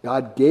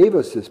God gave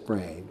us this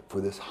brain for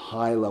this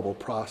high-level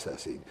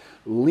processing.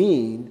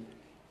 Lean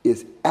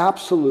is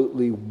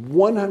absolutely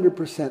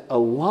 100%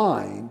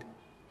 aligned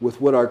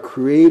with what our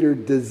Creator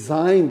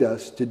designed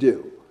us to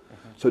do.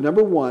 So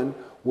number one,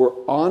 we're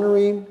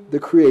honoring the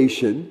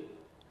creation.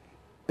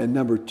 And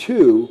number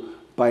two,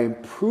 by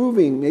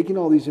improving, making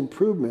all these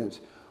improvements,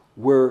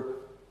 we're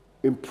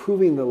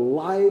improving the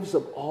lives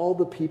of all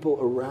the people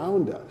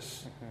around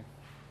us.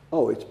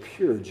 Oh, it's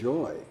pure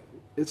joy.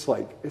 It's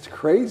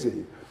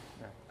crazy.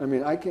 I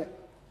mean,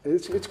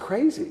 it's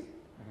crazy.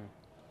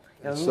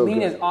 It's so lean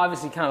good. is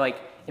obviously kind of like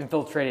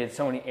infiltrated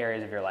so many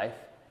areas of your life.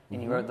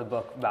 And you wrote the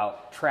book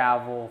about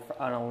travel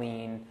on a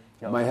lean.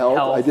 My health.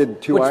 I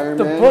did 2 which Ironman.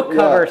 The book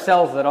cover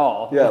sells it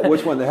all. Yeah,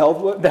 which one? The health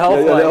one? The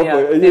health one,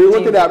 yeah. You're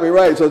looking at me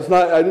right, so it's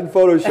not, I didn't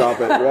Photoshop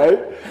it,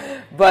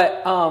 right?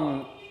 But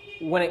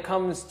when it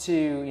comes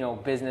to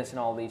business and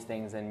all these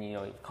things, and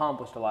you've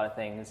accomplished a lot of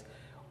things,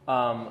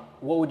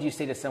 what would you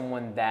say to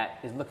someone that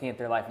is looking at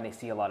their life and they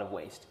see a lot of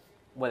waste,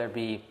 whether it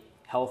be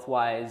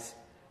health-wise,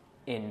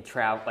 in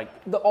travel, like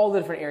all the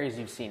different areas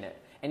you've seen it,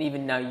 and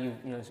even now you've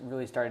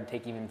really started to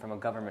take even from a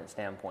government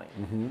standpoint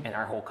and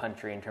our whole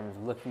country in terms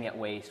of looking at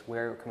waste.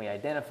 Where can we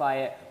identify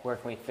it? Where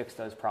can we fix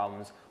those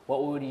problems?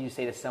 What would you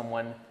say to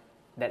someone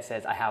that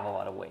says, I have a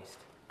lot of waste?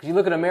 Because you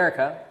look at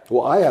America.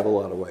 Well, I have a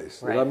lot of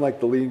waste. Right. And I'm like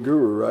the lean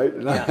guru, right?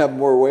 And I have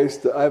more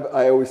waste.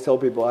 I always tell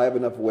people I have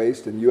enough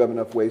waste and you have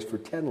enough waste for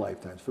 10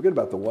 lifetimes. Forget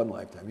about the one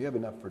lifetime. You have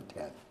enough for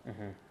 10.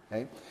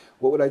 Okay?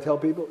 What would I tell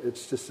people?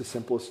 It's just the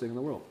simplest thing in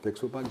the world.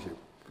 Fix what bugs you.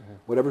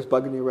 Whatever's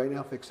bugging you right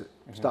now, fix it.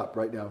 Stop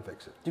right now and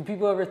fix it. Do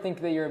people ever think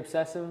that you're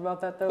obsessive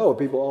about that, though? Oh,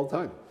 people all the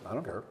time. I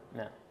don't care.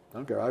 No. I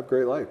don't care. I have a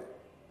great life.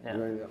 Yeah.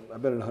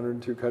 I've been in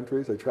 102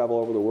 countries. I travel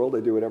all over the world. I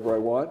do whatever I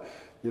want.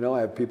 I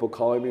have people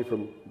calling me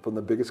from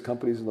the biggest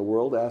companies in the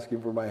world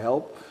asking for my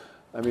help.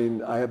 I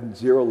mean, I have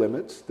zero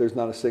limits. There's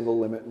not a single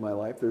limit in my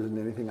life. There isn't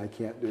anything I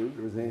can't do.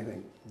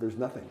 There's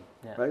nothing.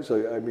 Yeah. Right?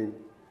 So, I mean,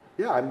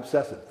 Yeah, I'm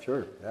obsessive.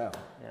 Sure. Yeah.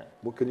 Yeah.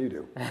 What can you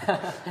do?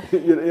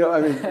 You know,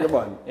 I mean, come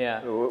on.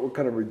 Yeah. What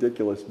kind of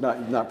ridiculous?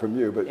 Not from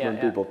you, but Yeah, from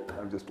yeah. people.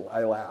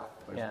 I laugh.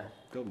 Yeah.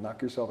 Go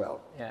knock yourself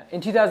out. Yeah.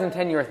 In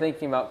 2010, you were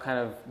thinking about kind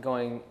of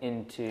going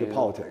into The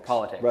politics.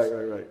 Politics.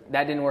 Right.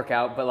 That didn't work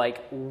out, but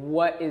like,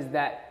 what is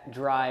that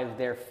drive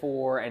there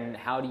for, and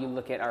how do you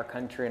look at our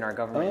country and our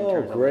government in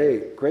terms of?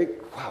 Great.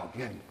 Wow,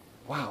 again,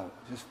 wow,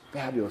 just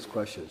fabulous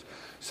questions.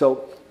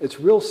 So it's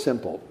real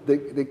simple.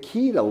 The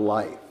key to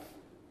life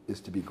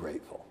is to be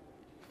grateful.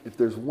 If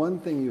there's one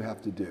thing you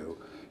have to do,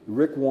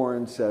 Rick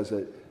Warren says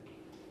it,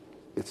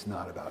 it's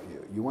not about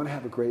you. You want to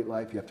have a great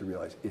life, you have to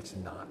realize it's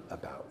not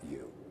about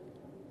you.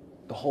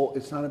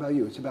 It's not about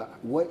you. It's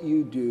about what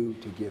you do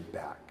to give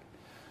back.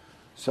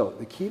 So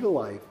the key to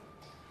life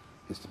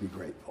is to be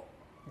grateful.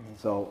 Mm-hmm.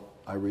 So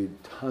I read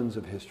tons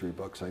of history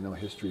books. I know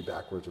history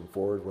backwards and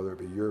forward, whether it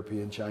be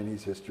European,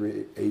 Chinese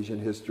history, Asian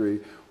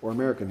history, or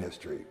American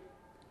history.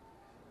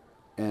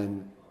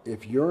 And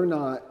if you're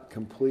not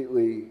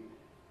completely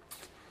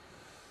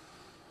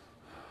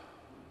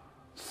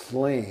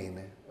slain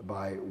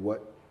by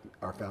what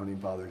our founding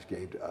fathers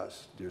gave to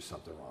us, there's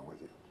something wrong with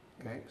you.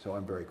 Okay, so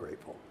I'm very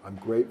grateful. I'm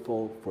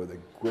grateful for the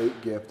great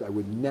gift. I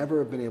would never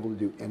have been able to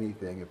do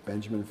anything if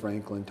Benjamin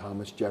Franklin,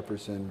 Thomas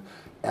Jefferson,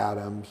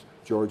 Adams,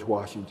 George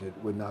Washington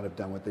would not have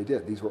done what they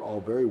did. These were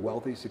all very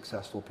wealthy,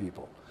 successful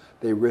people.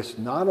 They risked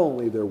not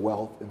only their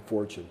wealth and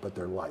fortune, but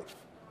their life.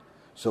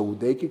 So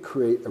they could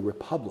create a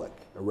republic,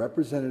 a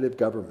representative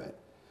government,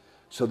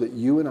 so that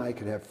you and I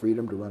could have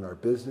freedom to run our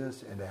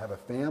business and to have a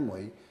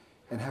family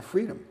and have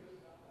freedom.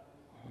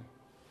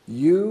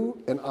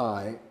 You and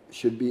I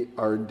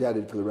are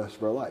indebted for the rest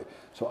of our life.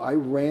 So I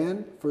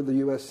ran for the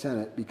U.S.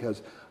 Senate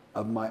because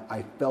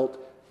I felt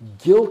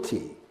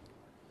guilty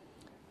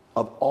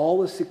of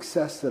all the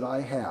success that I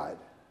had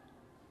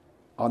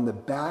on the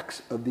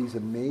backs of these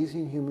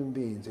amazing human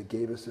beings that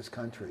gave us this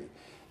country.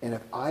 And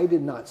if I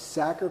did not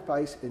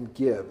sacrifice and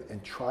give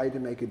and try to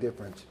make a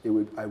difference,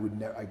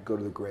 I'd go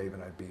to the grave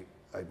and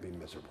I'd be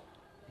miserable.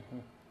 Mm-hmm.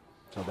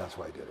 So that's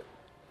why I did it.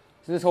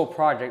 So this whole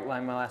project, my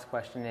last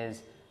question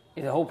is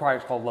the whole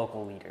project called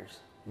Local Leaders.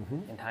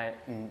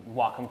 Mm-hmm. In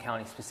Whatcom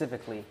County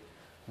specifically.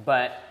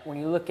 But when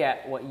you look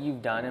at what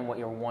you've done and what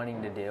you're wanting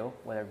to do,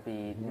 whether it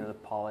be the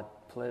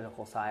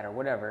political side or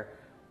whatever,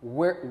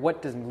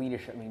 what does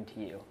leadership mean to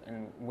you?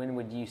 And when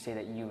would you say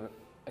that you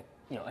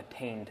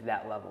attained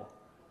that level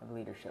of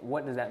leadership?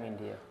 What does that mean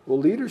to you? Well,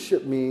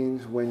 leadership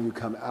means when you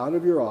come out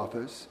of your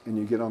office and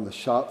you get on the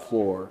shop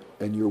floor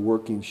and you're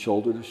working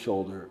shoulder to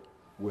shoulder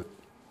with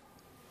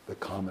the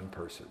common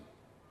person.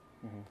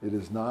 Mm-hmm. It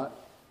is not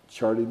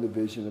charting the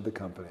vision of the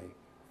company.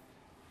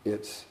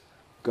 It's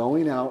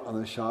going out on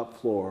the shop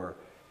floor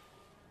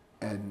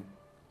and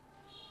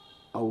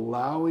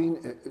unlocking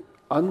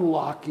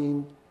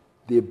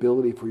the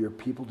ability for your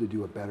people to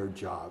do a better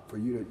job, for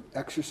you to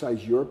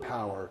exercise your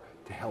power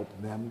to help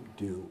them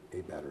do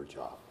a better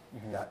job.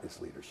 Mm-hmm. That is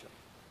leadership.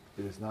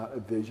 It is not a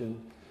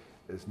vision.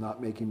 It is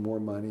not making more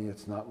money.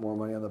 It's not more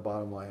money on the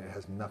bottom line. It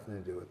has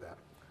nothing to do with that.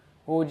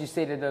 What would you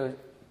say to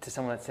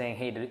someone that's saying,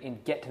 hey, to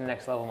get to the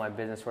next level of my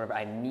business, whatever,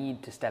 I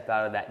need to step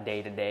out of that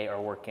day-to-day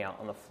or working out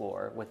on the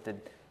floor with the,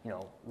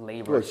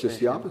 labor. Well, it's just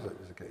the opposite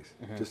is the case.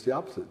 Mm-hmm. Just the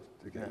opposite is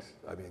the case.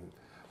 Yeah. I mean,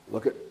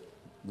 look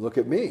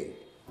at me.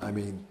 I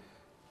mean,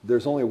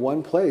 there's only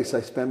one place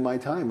I spend my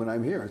time when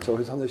I'm here, and so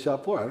it's on the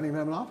shop floor. I don't even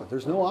have an office.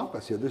 There's no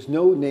office here. There's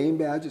no name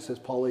badge that says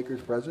Paul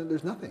Akers, President.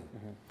 There's nothing.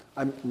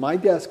 Mm-hmm. My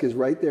desk is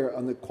right there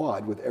on the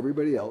quad with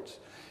everybody else,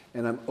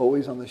 and I'm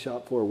always on the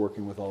shop floor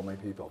working with all my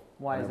people.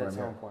 Why is that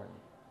so important?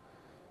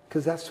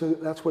 Because that's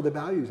where the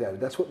value is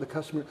added. That's what the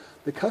customer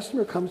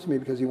comes to me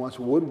because he wants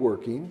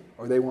woodworking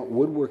or they want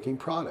woodworking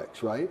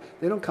products, right?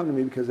 They don't come to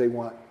me because they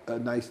want a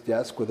nice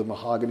desk with a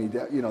mahogany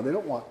desk. They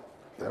don't want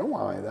any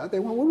of that. They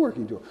want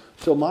woodworking tools.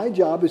 So my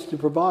job is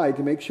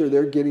to make sure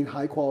they're getting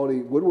high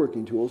quality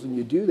woodworking tools, and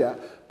you do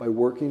that by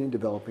working and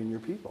developing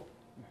your people.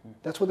 Mm-hmm.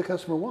 That's what the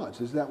customer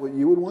wants. Is that what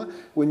you would want?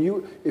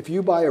 If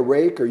you buy a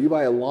rake or you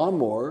buy a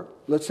lawnmower,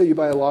 let's say you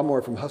buy a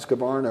lawnmower from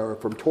Husqvarna or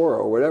from Toro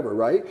or whatever,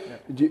 right?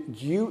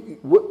 Yeah.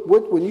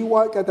 When you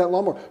got that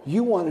lawnmower,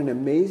 you want an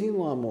amazing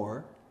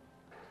lawnmower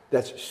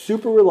that's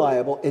super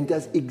reliable and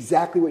does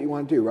exactly what you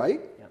want to do,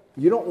 right? Yeah.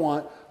 You don't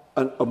want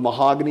a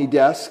mahogany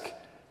desk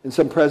and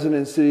some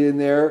president sitting in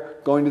there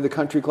going to the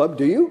country club,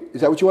 do you?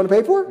 Is that what you want to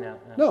pay for?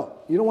 No,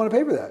 you don't want to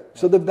pay for that.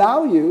 So the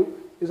value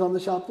is on the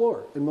shop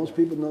floor, and most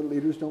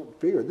leaders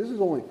don't figure it. This is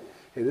only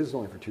for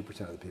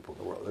 2% of the people in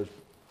the world. There's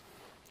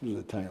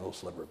a tiny little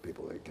sliver of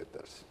people that get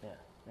this. Yeah.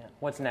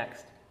 What's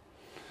next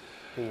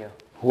for you?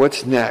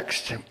 What's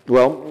next?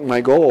 Well,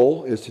 my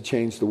goal is to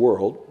change the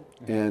world,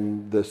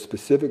 and the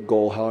specific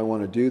goal, how I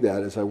want to do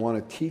that, is I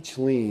want to teach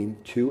lean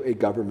to a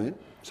government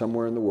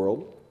somewhere in the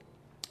world,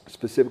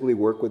 specifically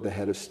work with the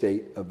head of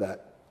state of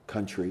that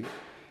country,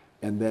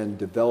 and then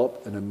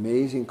develop an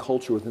amazing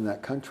culture within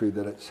that country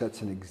that it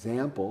sets an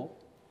example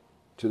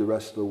to the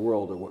rest of the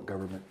world of what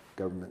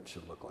government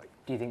should look like.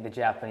 Do you think the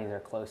Japanese are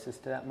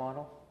closest to that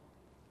model?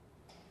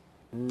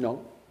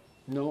 No,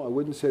 I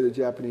wouldn't say the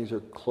Japanese are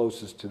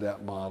closest to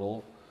that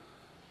model.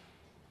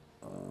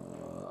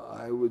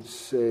 I would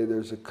say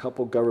there's a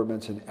couple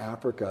governments in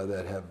Africa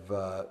that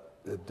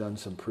have done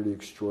some pretty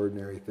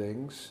extraordinary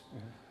things.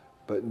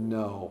 But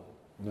no,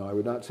 I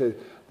would not say.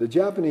 The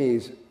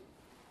Japanese,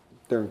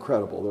 they're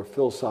incredible. They're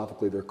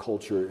philosophically, their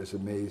culture is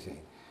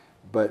amazing.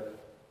 But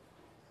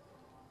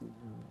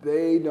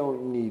they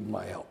don't need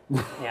my help.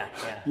 Yeah.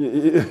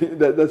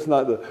 That's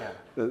not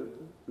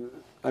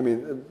I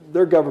mean,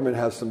 their government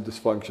has some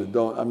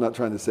dysfunction. I'm not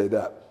trying to say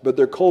that. But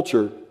their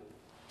culture,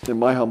 in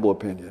my humble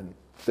opinion,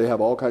 they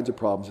have all kinds of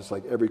problems, just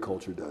like every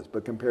culture does.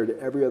 But compared to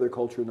every other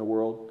culture in the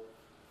world,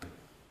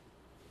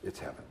 it's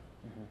heaven.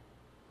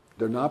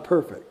 They're not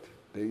perfect.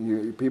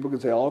 People can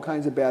say all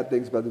kinds of bad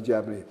things about the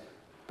Japanese,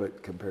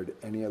 but compared to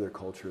any other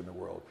culture in the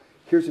world.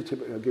 Here's a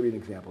typical, I'll give you an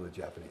example of the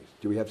Japanese.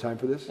 Do we have time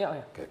for this?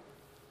 Yeah. Okay.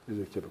 Here's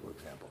a typical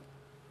example.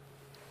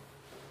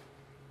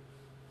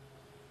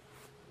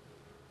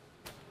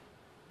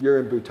 You're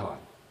in Bhutan.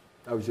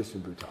 I was just in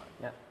Bhutan.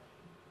 Yeah.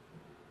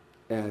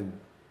 And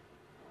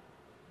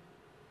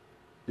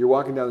you're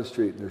walking down the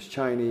street, and there's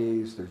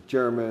Chinese, there's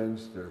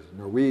Germans, there's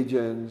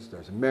Norwegians,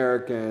 there's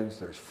Americans,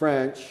 there's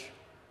French,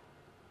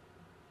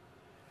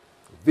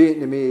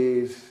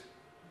 Vietnamese,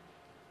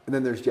 and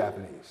then there's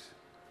Japanese.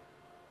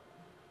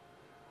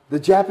 The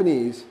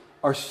Japanese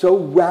are so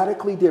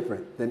radically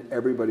different than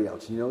everybody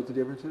else. You know what the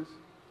difference is?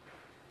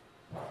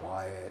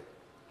 Quiet,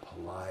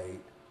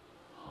 polite,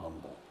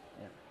 humble.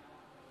 Yeah.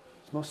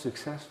 It's the most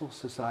successful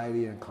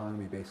society and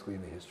economy basically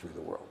in the history of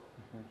the world.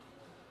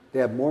 They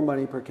have more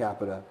money per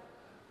capita.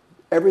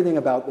 Everything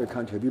about their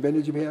country. Have you been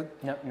to Japan?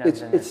 Nope,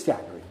 It's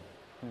staggering.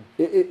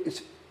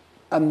 It's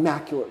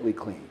immaculately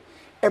clean.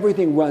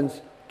 Everything runs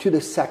to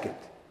the second.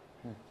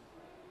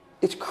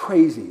 It's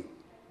crazy.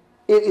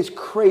 It is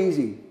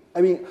crazy. I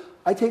mean,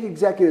 I take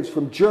executives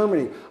from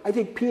Germany. I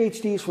take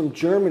PhDs from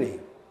Germany,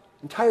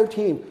 entire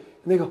team,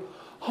 and they go,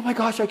 "Oh my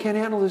gosh, I can't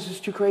handle this. It's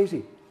too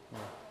crazy."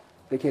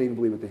 They can't even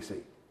believe what they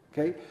see.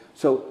 Okay,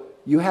 so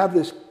you have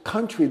this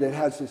country that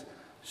has this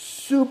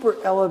super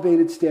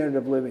elevated standard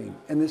of living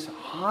and this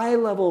high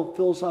level of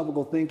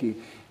philosophical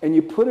thinking, and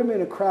you put them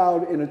in a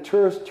crowd in a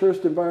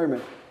tourist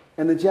environment,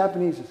 and the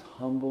Japanese is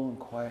humble and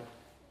quiet.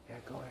 Yeah,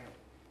 go ahead.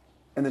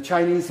 And the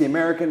Chinese, the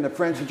American, the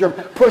French, the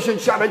German, pushing,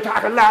 shoving,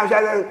 talking loud,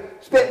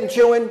 spitting,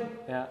 chewing,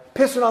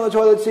 pissing on the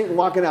toilet seat and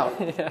walking out.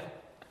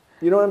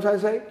 You know what I'm trying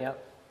to say?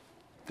 Yep.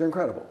 They're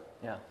incredible.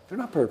 Yeah. They're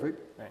not perfect,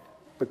 Right.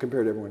 but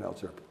compared to everyone else,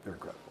 they're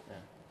incredible. Yeah.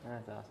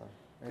 That's awesome.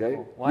 Okay?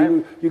 Cool.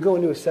 Well, You go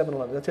into a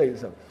 7-Eleven. I'll tell you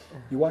something.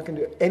 You walk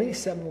into any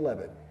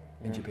 7-Eleven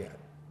in Japan.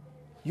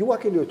 You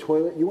walk into a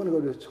toilet. You want to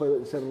go to a toilet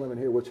in 7-Eleven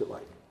here. What's it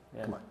like?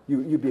 Yeah. Come on.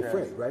 You'd be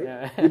afraid, right?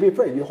 Yeah. You'd be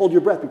afraid. You hold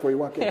your breath before you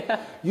walk in.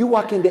 Yeah. You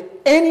walk into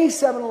any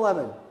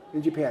 7-Eleven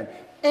in Japan,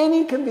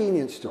 any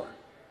convenience store.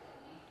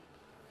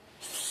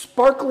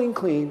 Sparkling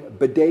clean,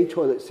 bidet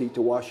toilet seat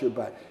to wash your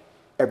butt.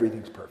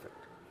 Everything's perfect.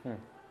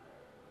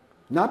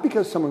 Not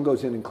because someone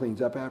goes in and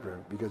cleans up after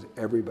them, because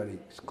everybody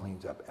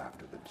cleans up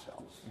after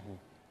themselves.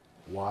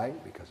 Why?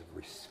 Because of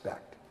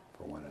respect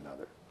for one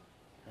another.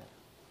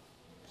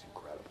 It's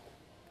incredible.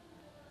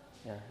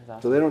 Yeah, that's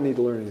awesome. So they don't need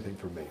to learn anything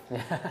from me.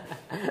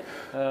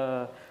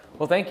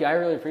 Well, thank you. I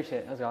really appreciate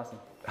it. That was awesome.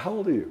 How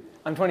old are you?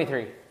 I'm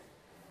 23.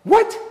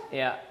 What?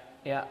 Yeah.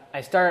 I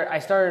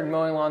started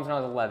mowing lawns when I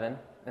was 11,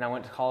 and I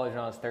went to college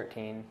when I was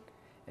 13,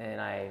 and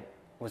I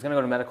was going to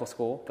go to medical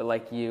school, but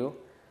like you,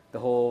 the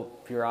whole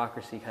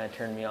bureaucracy kind of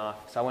turned me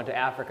off. So I went to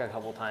Africa a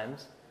couple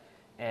times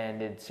and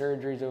did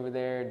surgeries over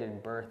there,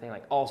 did birthing,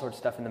 like all sorts of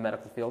stuff in the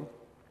medical field,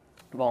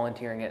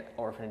 volunteering at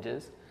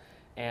orphanages.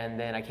 And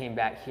then I came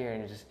back here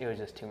and it was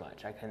just too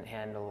much. I couldn't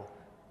handle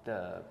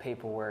the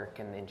paperwork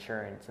and the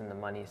insurance and the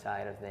money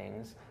side of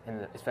things,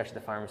 and especially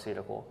the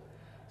pharmaceutical.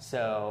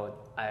 So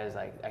I was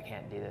like, I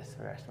can't do this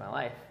for the rest of my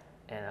life.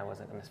 And I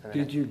wasn't going to spend it.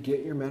 Did you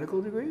get your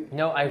medical degree?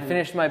 No, I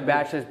finished my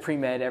bachelor's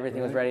pre-med.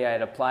 Everything was ready. I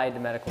had applied to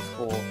medical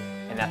school,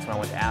 and that's when I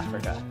went to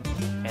Africa.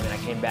 And then I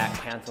came back,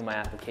 canceled my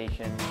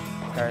application,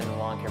 started the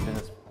lawn care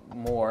business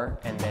more,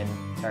 and then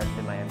started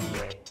my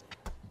MBA.